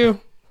 "Thank you."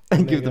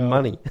 And give them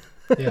money.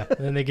 Yeah. And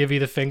then they give you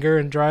the finger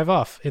and drive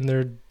off in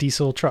their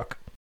diesel truck.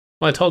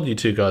 Well, I told you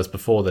two guys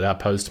before that our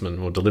postman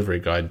or delivery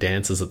guy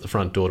dances at the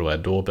front door to our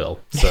doorbell.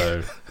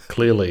 So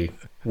clearly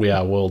we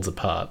are worlds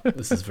apart.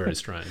 This is very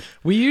strange.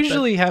 We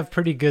usually have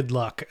pretty good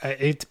luck.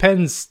 It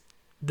depends.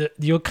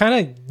 You'll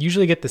kind of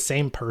usually get the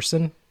same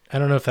person. I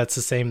don't know if that's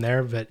the same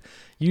there, but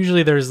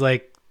usually there's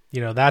like,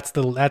 that's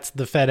the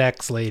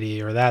FedEx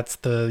lady or that's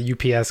the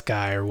UPS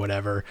guy or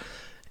whatever.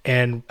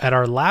 And at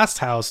our last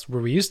house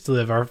where we used to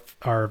live,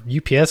 our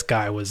UPS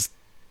guy was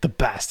the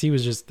best. He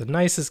was just the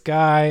nicest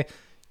guy.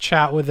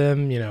 Chat with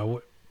him,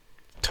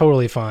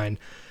 totally fine.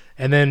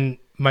 And then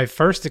my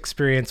first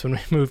experience when we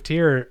moved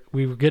here,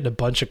 we were getting a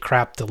bunch of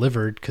crap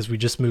delivered because we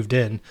just moved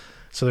in.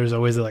 So there's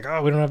always like,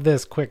 oh, we don't have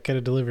this, quick, get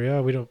a delivery.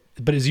 Oh, we don't.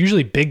 But it's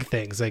usually big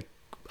things, like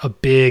a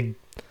big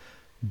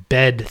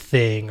bed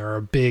thing or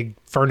a big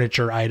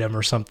furniture item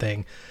or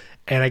something.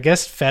 And I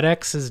guess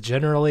FedEx is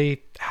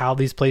generally how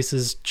these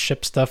places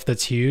ship stuff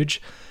that's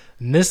huge.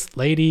 And this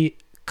lady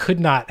could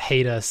not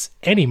hate us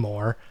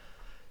anymore.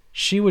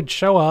 She would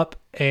show up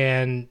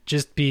and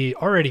just be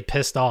already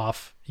pissed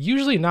off,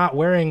 usually not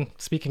wearing,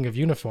 speaking of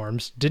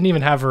uniforms, didn't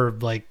even have her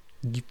like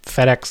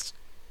FedEx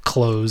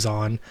clothes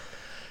on.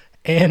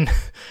 And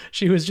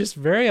she was just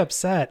very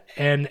upset.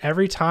 And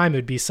every time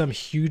it'd be some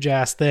huge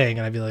ass thing.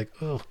 And I'd be like,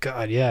 oh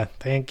God, yeah,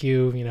 thank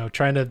you.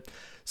 Trying to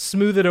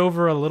smooth it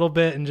over a little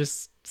bit and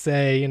just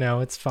say,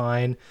 it's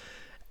fine.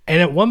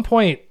 And at one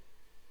point,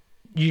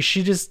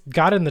 she just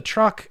got in the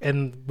truck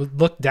and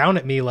looked down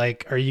at me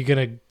like, are you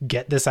going to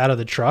get this out of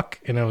the truck?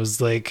 And I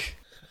was like,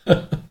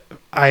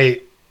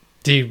 do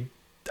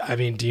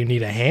you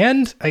need a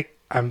hand?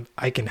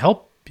 I can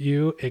help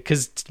you,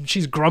 because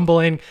she's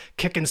grumbling,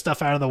 kicking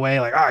stuff out of the way.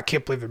 Like, I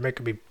can't believe they're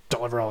making me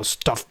deliver all this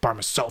stuff by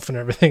myself and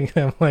everything.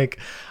 And I'm like,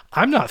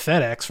 I'm not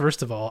FedEx.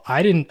 First of all,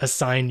 I didn't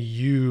assign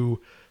you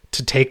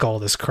to take all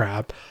this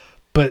crap.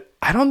 But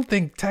I don't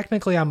think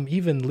technically I'm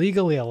even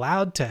legally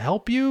allowed to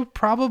help you,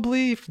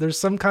 probably. If there's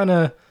some kind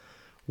of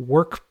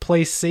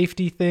workplace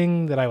safety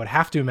thing that I would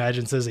have to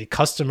imagine says a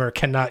customer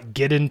cannot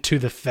get into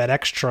the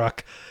FedEx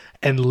truck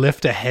and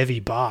lift a heavy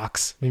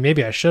box. I mean,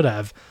 maybe I should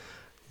have.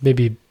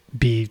 Maybe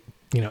be,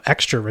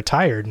 extra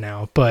retired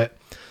now. But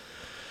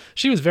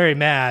she was very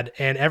mad.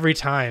 And every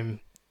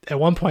time, at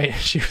one point,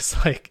 she was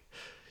like,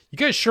 you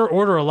guys sure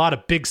order a lot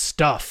of big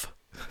stuff.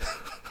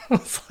 I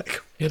was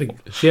like...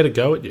 She had a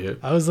go at you.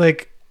 I was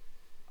like,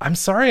 I'm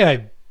sorry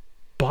I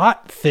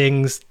bought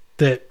things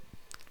that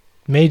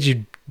made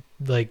you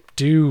like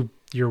do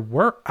your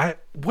work.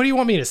 What do you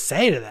want me to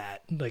say to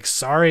that? Like,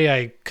 sorry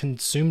I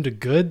consumed a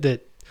good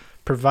that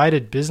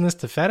provided business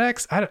to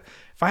FedEx.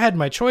 If I had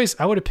my choice,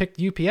 I would have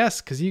picked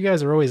UPS because you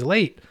guys are always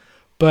late.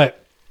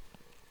 But,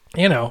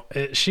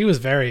 she was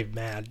very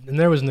mad and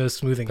there was no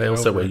smoothing. They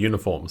also wear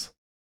uniforms.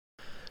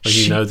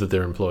 Like, that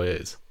they're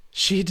employees.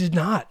 She did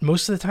not.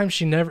 Most of the time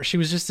she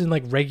was just in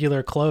like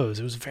regular clothes.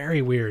 It was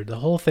very weird. The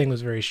whole thing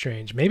was very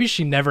strange. Maybe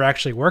she never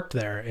actually worked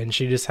there and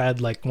she just had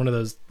like one of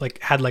those, like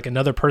had like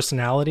another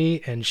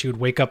personality, and she would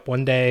wake up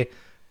one day,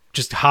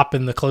 just hop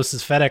in the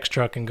closest FedEx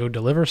truck and go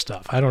deliver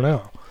stuff. I don't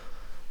know.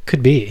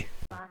 Could be.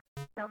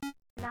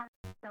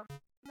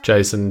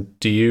 Jason,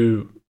 do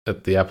you,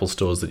 at the Apple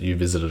stores that you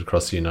visited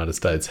across the United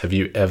States, have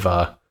you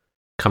ever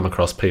come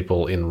across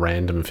people in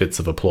random fits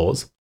of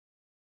applause?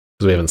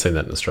 Because we haven't seen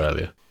that in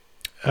Australia.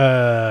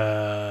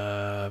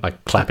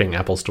 Like clapping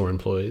Apple Store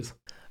employees?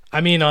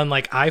 I mean, on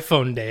like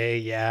iPhone day,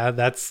 yeah,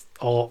 that's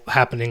all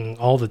happening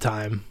all the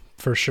time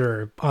for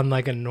sure. On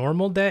like a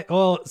normal day,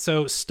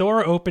 so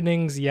store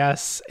openings,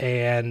 yes,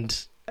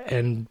 and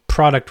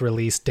product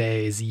release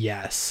days,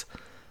 yes.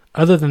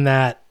 Other than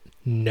that,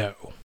 no.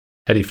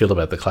 How do you feel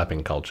about the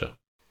clapping culture?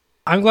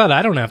 I'm glad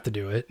I don't have to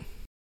do it.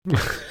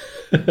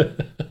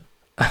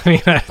 I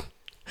mean,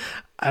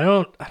 I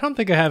don't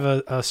think I have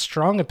a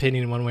strong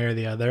opinion one way or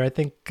the other. I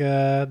think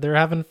they're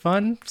having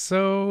fun.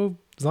 So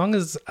as long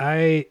as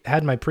I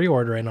had my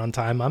pre-order in on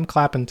time, I'm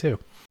clapping too.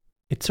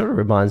 It sort of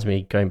reminds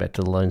me, going back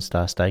to the Lone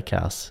Star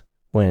Steakhouse,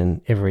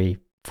 when every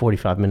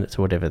 45 minutes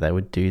or whatever they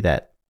would do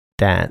that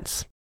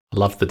dance.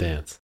 Love the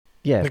dance.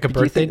 Yeah. Like a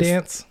birthday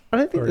dance? I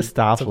don't think the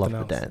staff loved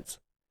the dance.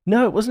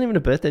 No, it wasn't even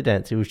a birthday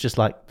dance. It was just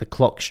like the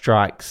clock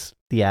strikes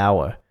the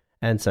hour.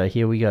 And so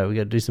here we go. We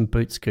got to do some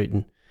boot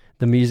scooting.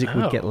 The music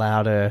would get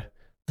louder.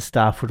 The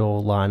staff would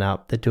all line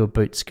up, they'd do a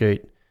boot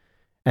scoot,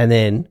 and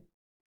then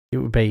it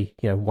would be,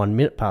 1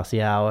 minute past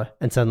the hour,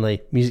 and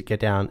suddenly music get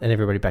down and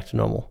everybody back to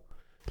normal.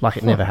 Like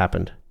it never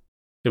happened.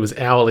 It was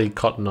hourly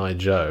Cotton Eye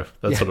Joe.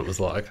 That's what it was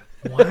like.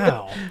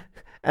 Wow.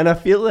 And I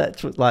feel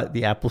that's what like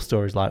the Apple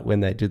Store is like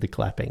when they do the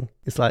clapping.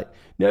 It's like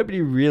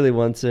nobody really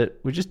wants it.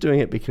 We're just doing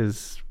it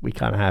because we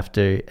kind of have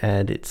to,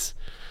 and it's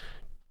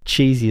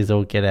cheesy as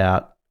all get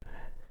out.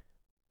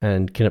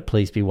 And can it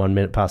please be 1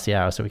 minute past the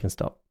hour so we can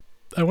stop?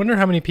 I wonder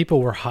how many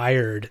people were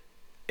hired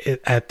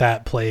at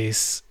that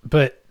place,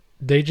 but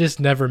they just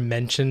never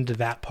mentioned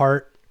that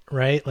part,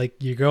 right? Like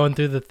you're going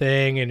through the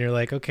thing and you're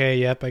like, okay,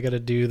 yep, I got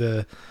to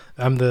do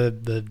I'm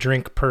the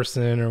drink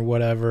person or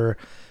whatever.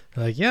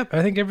 They're like, yep,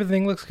 I think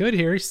everything looks good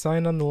here. You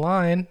signed on the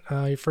line.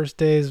 Your first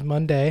day is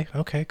Monday.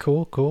 Okay,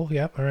 cool.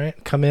 Yep. All right.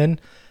 Come in.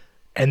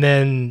 And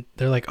then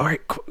they're like, all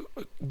right,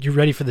 you're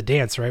ready for the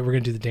dance, right? We're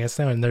going to do the dance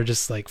now. And they're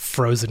just like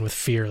frozen with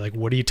fear. Like,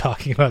 what are you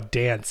talking about,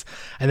 dance?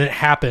 And then it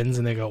happens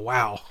and they go,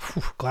 wow,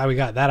 glad we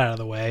got that out of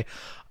the way.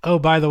 Oh,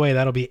 by the way,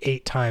 that'll be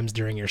 8 times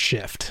during your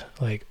shift.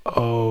 Like,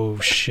 oh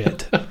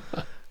shit.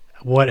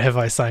 What have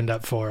I signed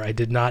up for? I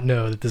did not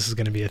know that this was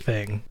going to be a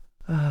thing.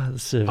 The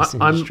service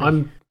industry.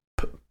 I'm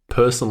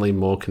personally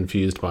more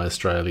confused by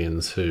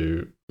Australians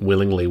who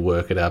willingly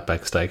work at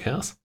Outback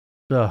Steakhouse.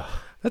 Ugh.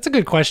 That's a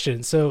good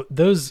question. So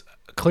those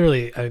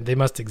clearly, they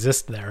must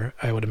exist there,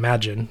 I would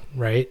imagine,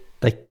 right?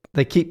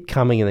 They keep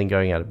coming and then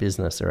going out of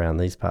business around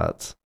these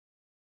parts.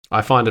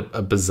 I find it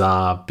a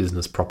bizarre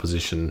business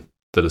proposition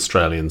that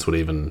Australians would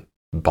even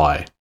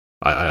buy.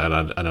 I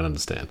don't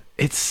understand.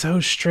 It's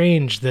so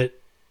strange that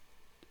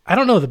I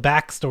don't know the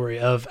backstory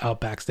of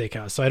Outback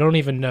Steakhouse, so I don't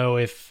even know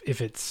if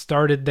it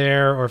started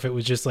there or if it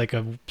was just like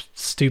a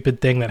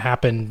stupid thing that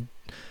happened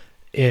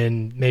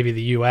in maybe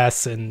the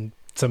US and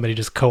somebody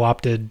just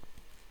co-opted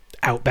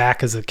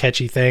Outback as a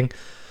catchy thing.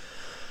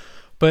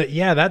 But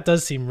yeah, that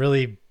does seem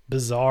really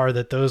bizarre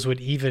that those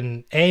would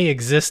even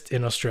exist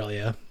in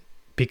Australia,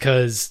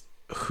 because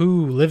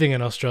who living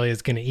in Australia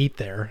is going to eat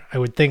there? I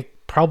would think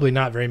probably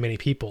not very many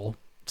people.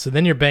 So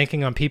then you're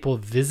banking on people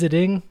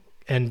visiting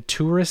and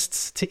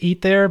tourists to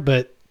eat there,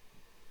 but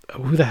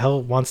who the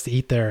hell wants to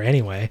eat there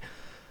anyway?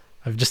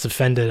 I've just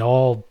offended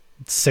all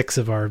 6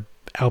 of our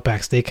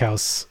Outback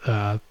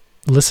Steakhouse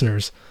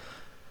listeners.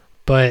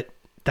 But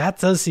that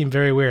does seem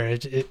very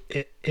weird.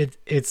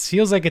 It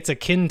feels like it's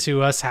akin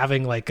to us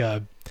having like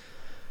a,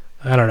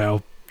 I don't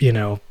know,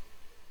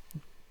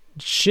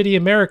 shitty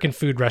American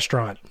food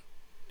restaurant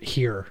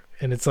here,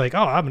 and it's like,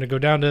 oh, I'm gonna go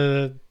down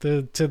to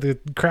the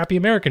crappy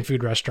American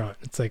food restaurant.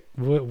 It's like,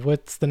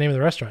 what's the name of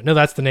the restaurant? No,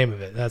 that's the name of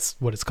it. That's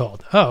what it's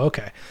called. Oh,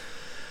 okay.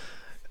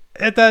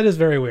 That is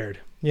very weird.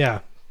 Yeah,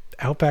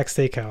 Outback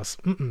Steakhouse.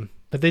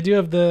 But they do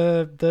have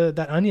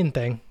that onion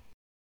thing.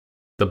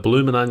 The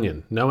bloomin'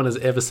 onion. No one has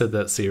ever said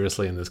that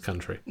seriously in this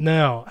country.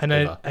 No, and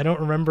I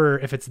don't remember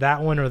if it's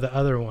that one or the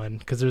other one,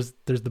 because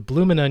there's the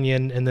bloomin'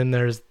 onion, and then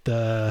there's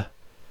the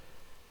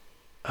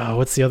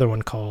what's the other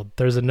one called?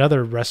 There's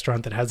another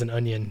restaurant that has an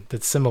onion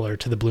that's similar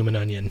to the bloomin'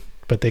 onion,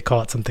 but they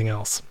call it something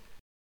else.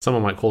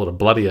 Someone might call it a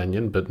bloody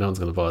onion, but no one's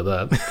going to buy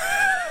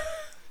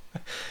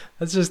that.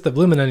 That's just the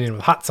bloomin' onion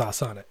with hot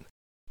sauce on it.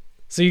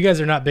 So you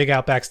guys are not big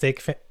Outback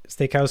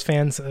Steakhouse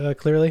fans,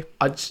 clearly?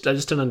 I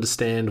just don't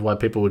understand why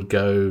people would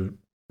go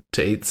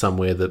to eat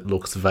somewhere that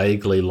looks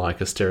vaguely like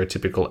a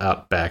stereotypical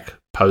Outback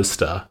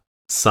poster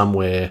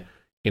somewhere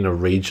in a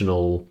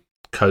regional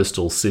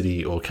coastal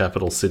city or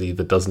capital city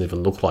that doesn't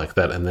even look like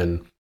that, and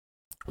then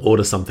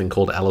order something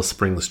called Alice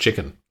Springs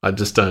chicken. I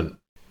just don't.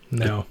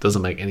 No. It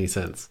doesn't make any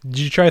sense. Did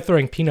you try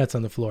throwing peanuts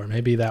on the floor?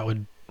 Maybe that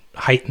would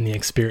heighten the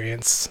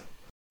experience.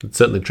 It'd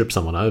certainly trip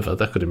someone over.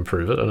 That could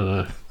improve it. I don't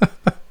know.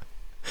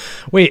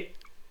 Wait,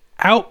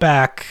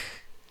 Outback?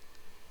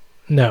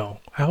 No,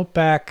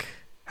 Outback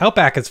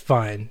is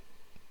fine.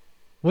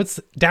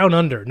 What's Down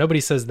Under? Nobody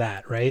says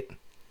that, right?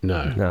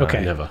 No,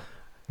 okay, never.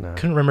 No.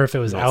 Couldn't remember if it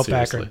was Not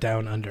Outback seriously. or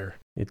Down Under.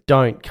 You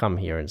don't come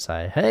here and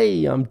say,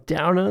 "Hey, I'm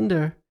down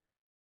under."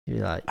 You're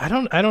like, I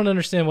don't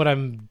understand what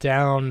I'm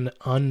down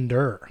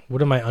under.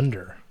 What am I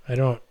under? I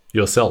don't.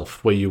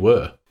 Yourself, where you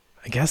were.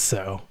 I guess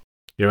so.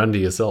 You're under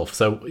yourself.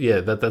 So yeah,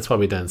 that's why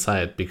we don't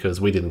say it,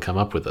 because we didn't come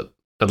up with it.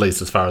 At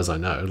least as far as I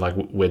know. Like,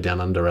 we're down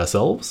under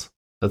ourselves.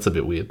 That's a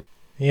bit weird.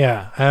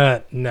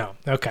 Yeah. No.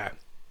 Okay.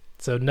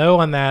 So no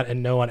on that,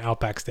 and no on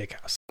Outback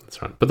Steakhouse.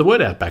 That's right. But the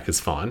word Outback is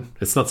fine.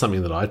 It's not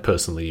something that I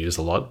personally use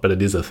a lot, but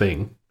it is a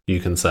thing. You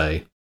can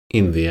say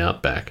in the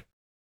Outback.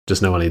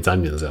 Just no one eats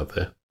onions out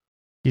there.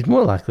 you'd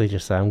more likely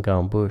just say, "I'm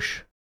going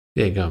bush."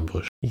 Yeah, going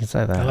bush. You can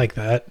say that. I like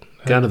that.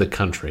 Going to the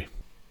country.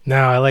 No,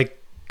 I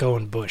like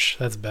going bush.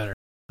 That's better.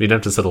 You don't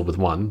have to settle with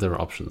one. There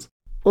are options.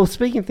 Well,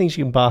 speaking of things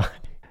you can buy,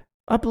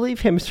 I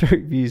believe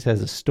Hemispheric Views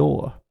has a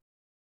store.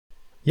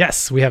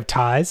 Yes, we have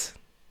ties,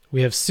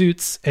 we have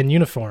suits and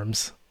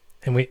uniforms,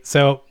 and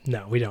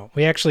no, we don't.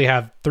 We actually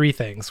have 3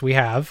 things. We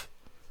have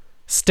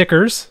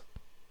stickers.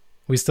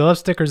 We still have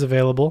stickers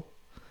available.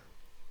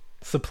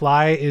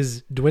 Supply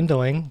is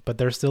dwindling, but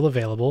they're still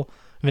available.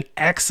 We have an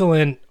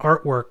excellent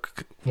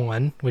artwork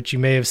one, which you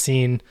may have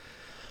seen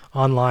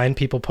online,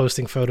 people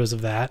posting photos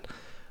of that.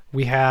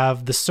 We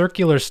have the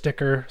circular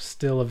sticker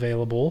still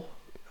available.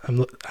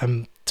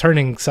 I'm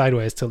turning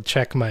sideways to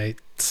check my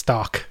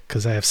stock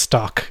because I have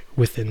stock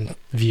within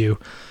view.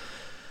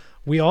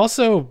 We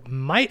also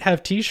might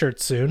have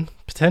t-shirts soon,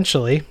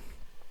 potentially,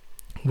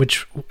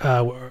 which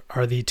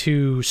are the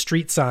 2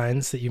 street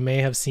signs that you may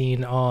have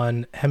seen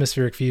on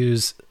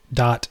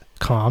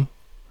hemisphericviews.com.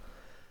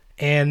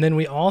 And then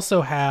we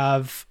also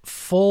have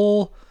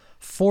full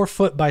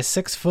 4-foot by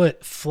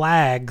 6-foot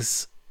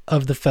flags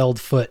of the felled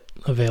foot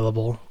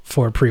available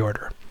for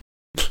pre-order.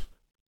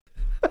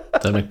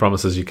 Don't make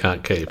promises you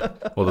can't keep,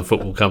 or the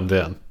foot will come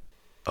down.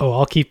 Oh,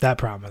 I'll keep that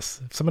promise.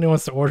 If somebody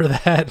wants to order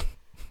that,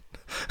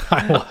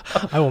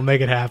 I will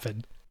make it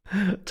happen.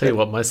 Tell you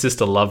what, my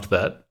sister loved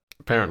that.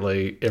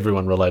 Apparently,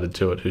 everyone related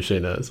to it who she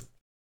knows.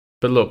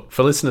 But look,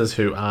 for listeners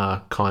who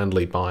are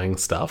kindly buying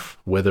stuff,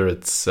 whether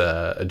it's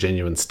a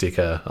genuine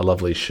sticker, a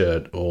lovely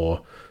shirt,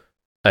 or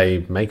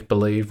a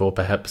make-believe or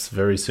perhaps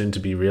very soon to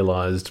be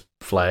realised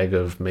flag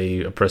of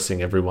me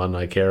oppressing everyone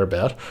I care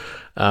about,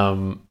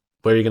 where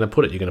are you going to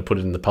put it? You're going to put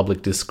it in the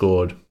public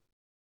Discord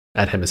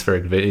at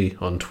Hemispheric V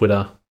on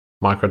Twitter,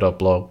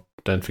 micro.blog.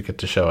 Don't forget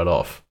to show it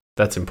off.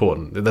 That's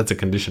important. That's a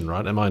condition,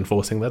 right? Am I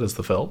enforcing that as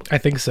the Feld? I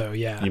think so,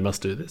 yeah. You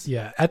must do this?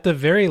 Yeah. At the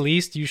very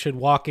least, you should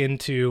walk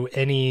into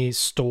any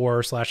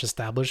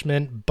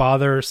store/establishment,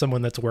 bother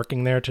someone that's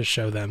working there to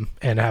show them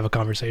and have a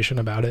conversation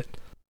about it.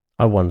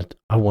 I want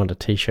a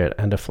t-shirt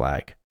and a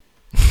flag.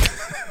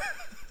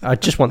 I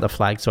just want the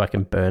flag so I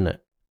can burn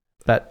it.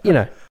 But,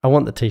 I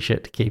want the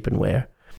t-shirt to keep and wear.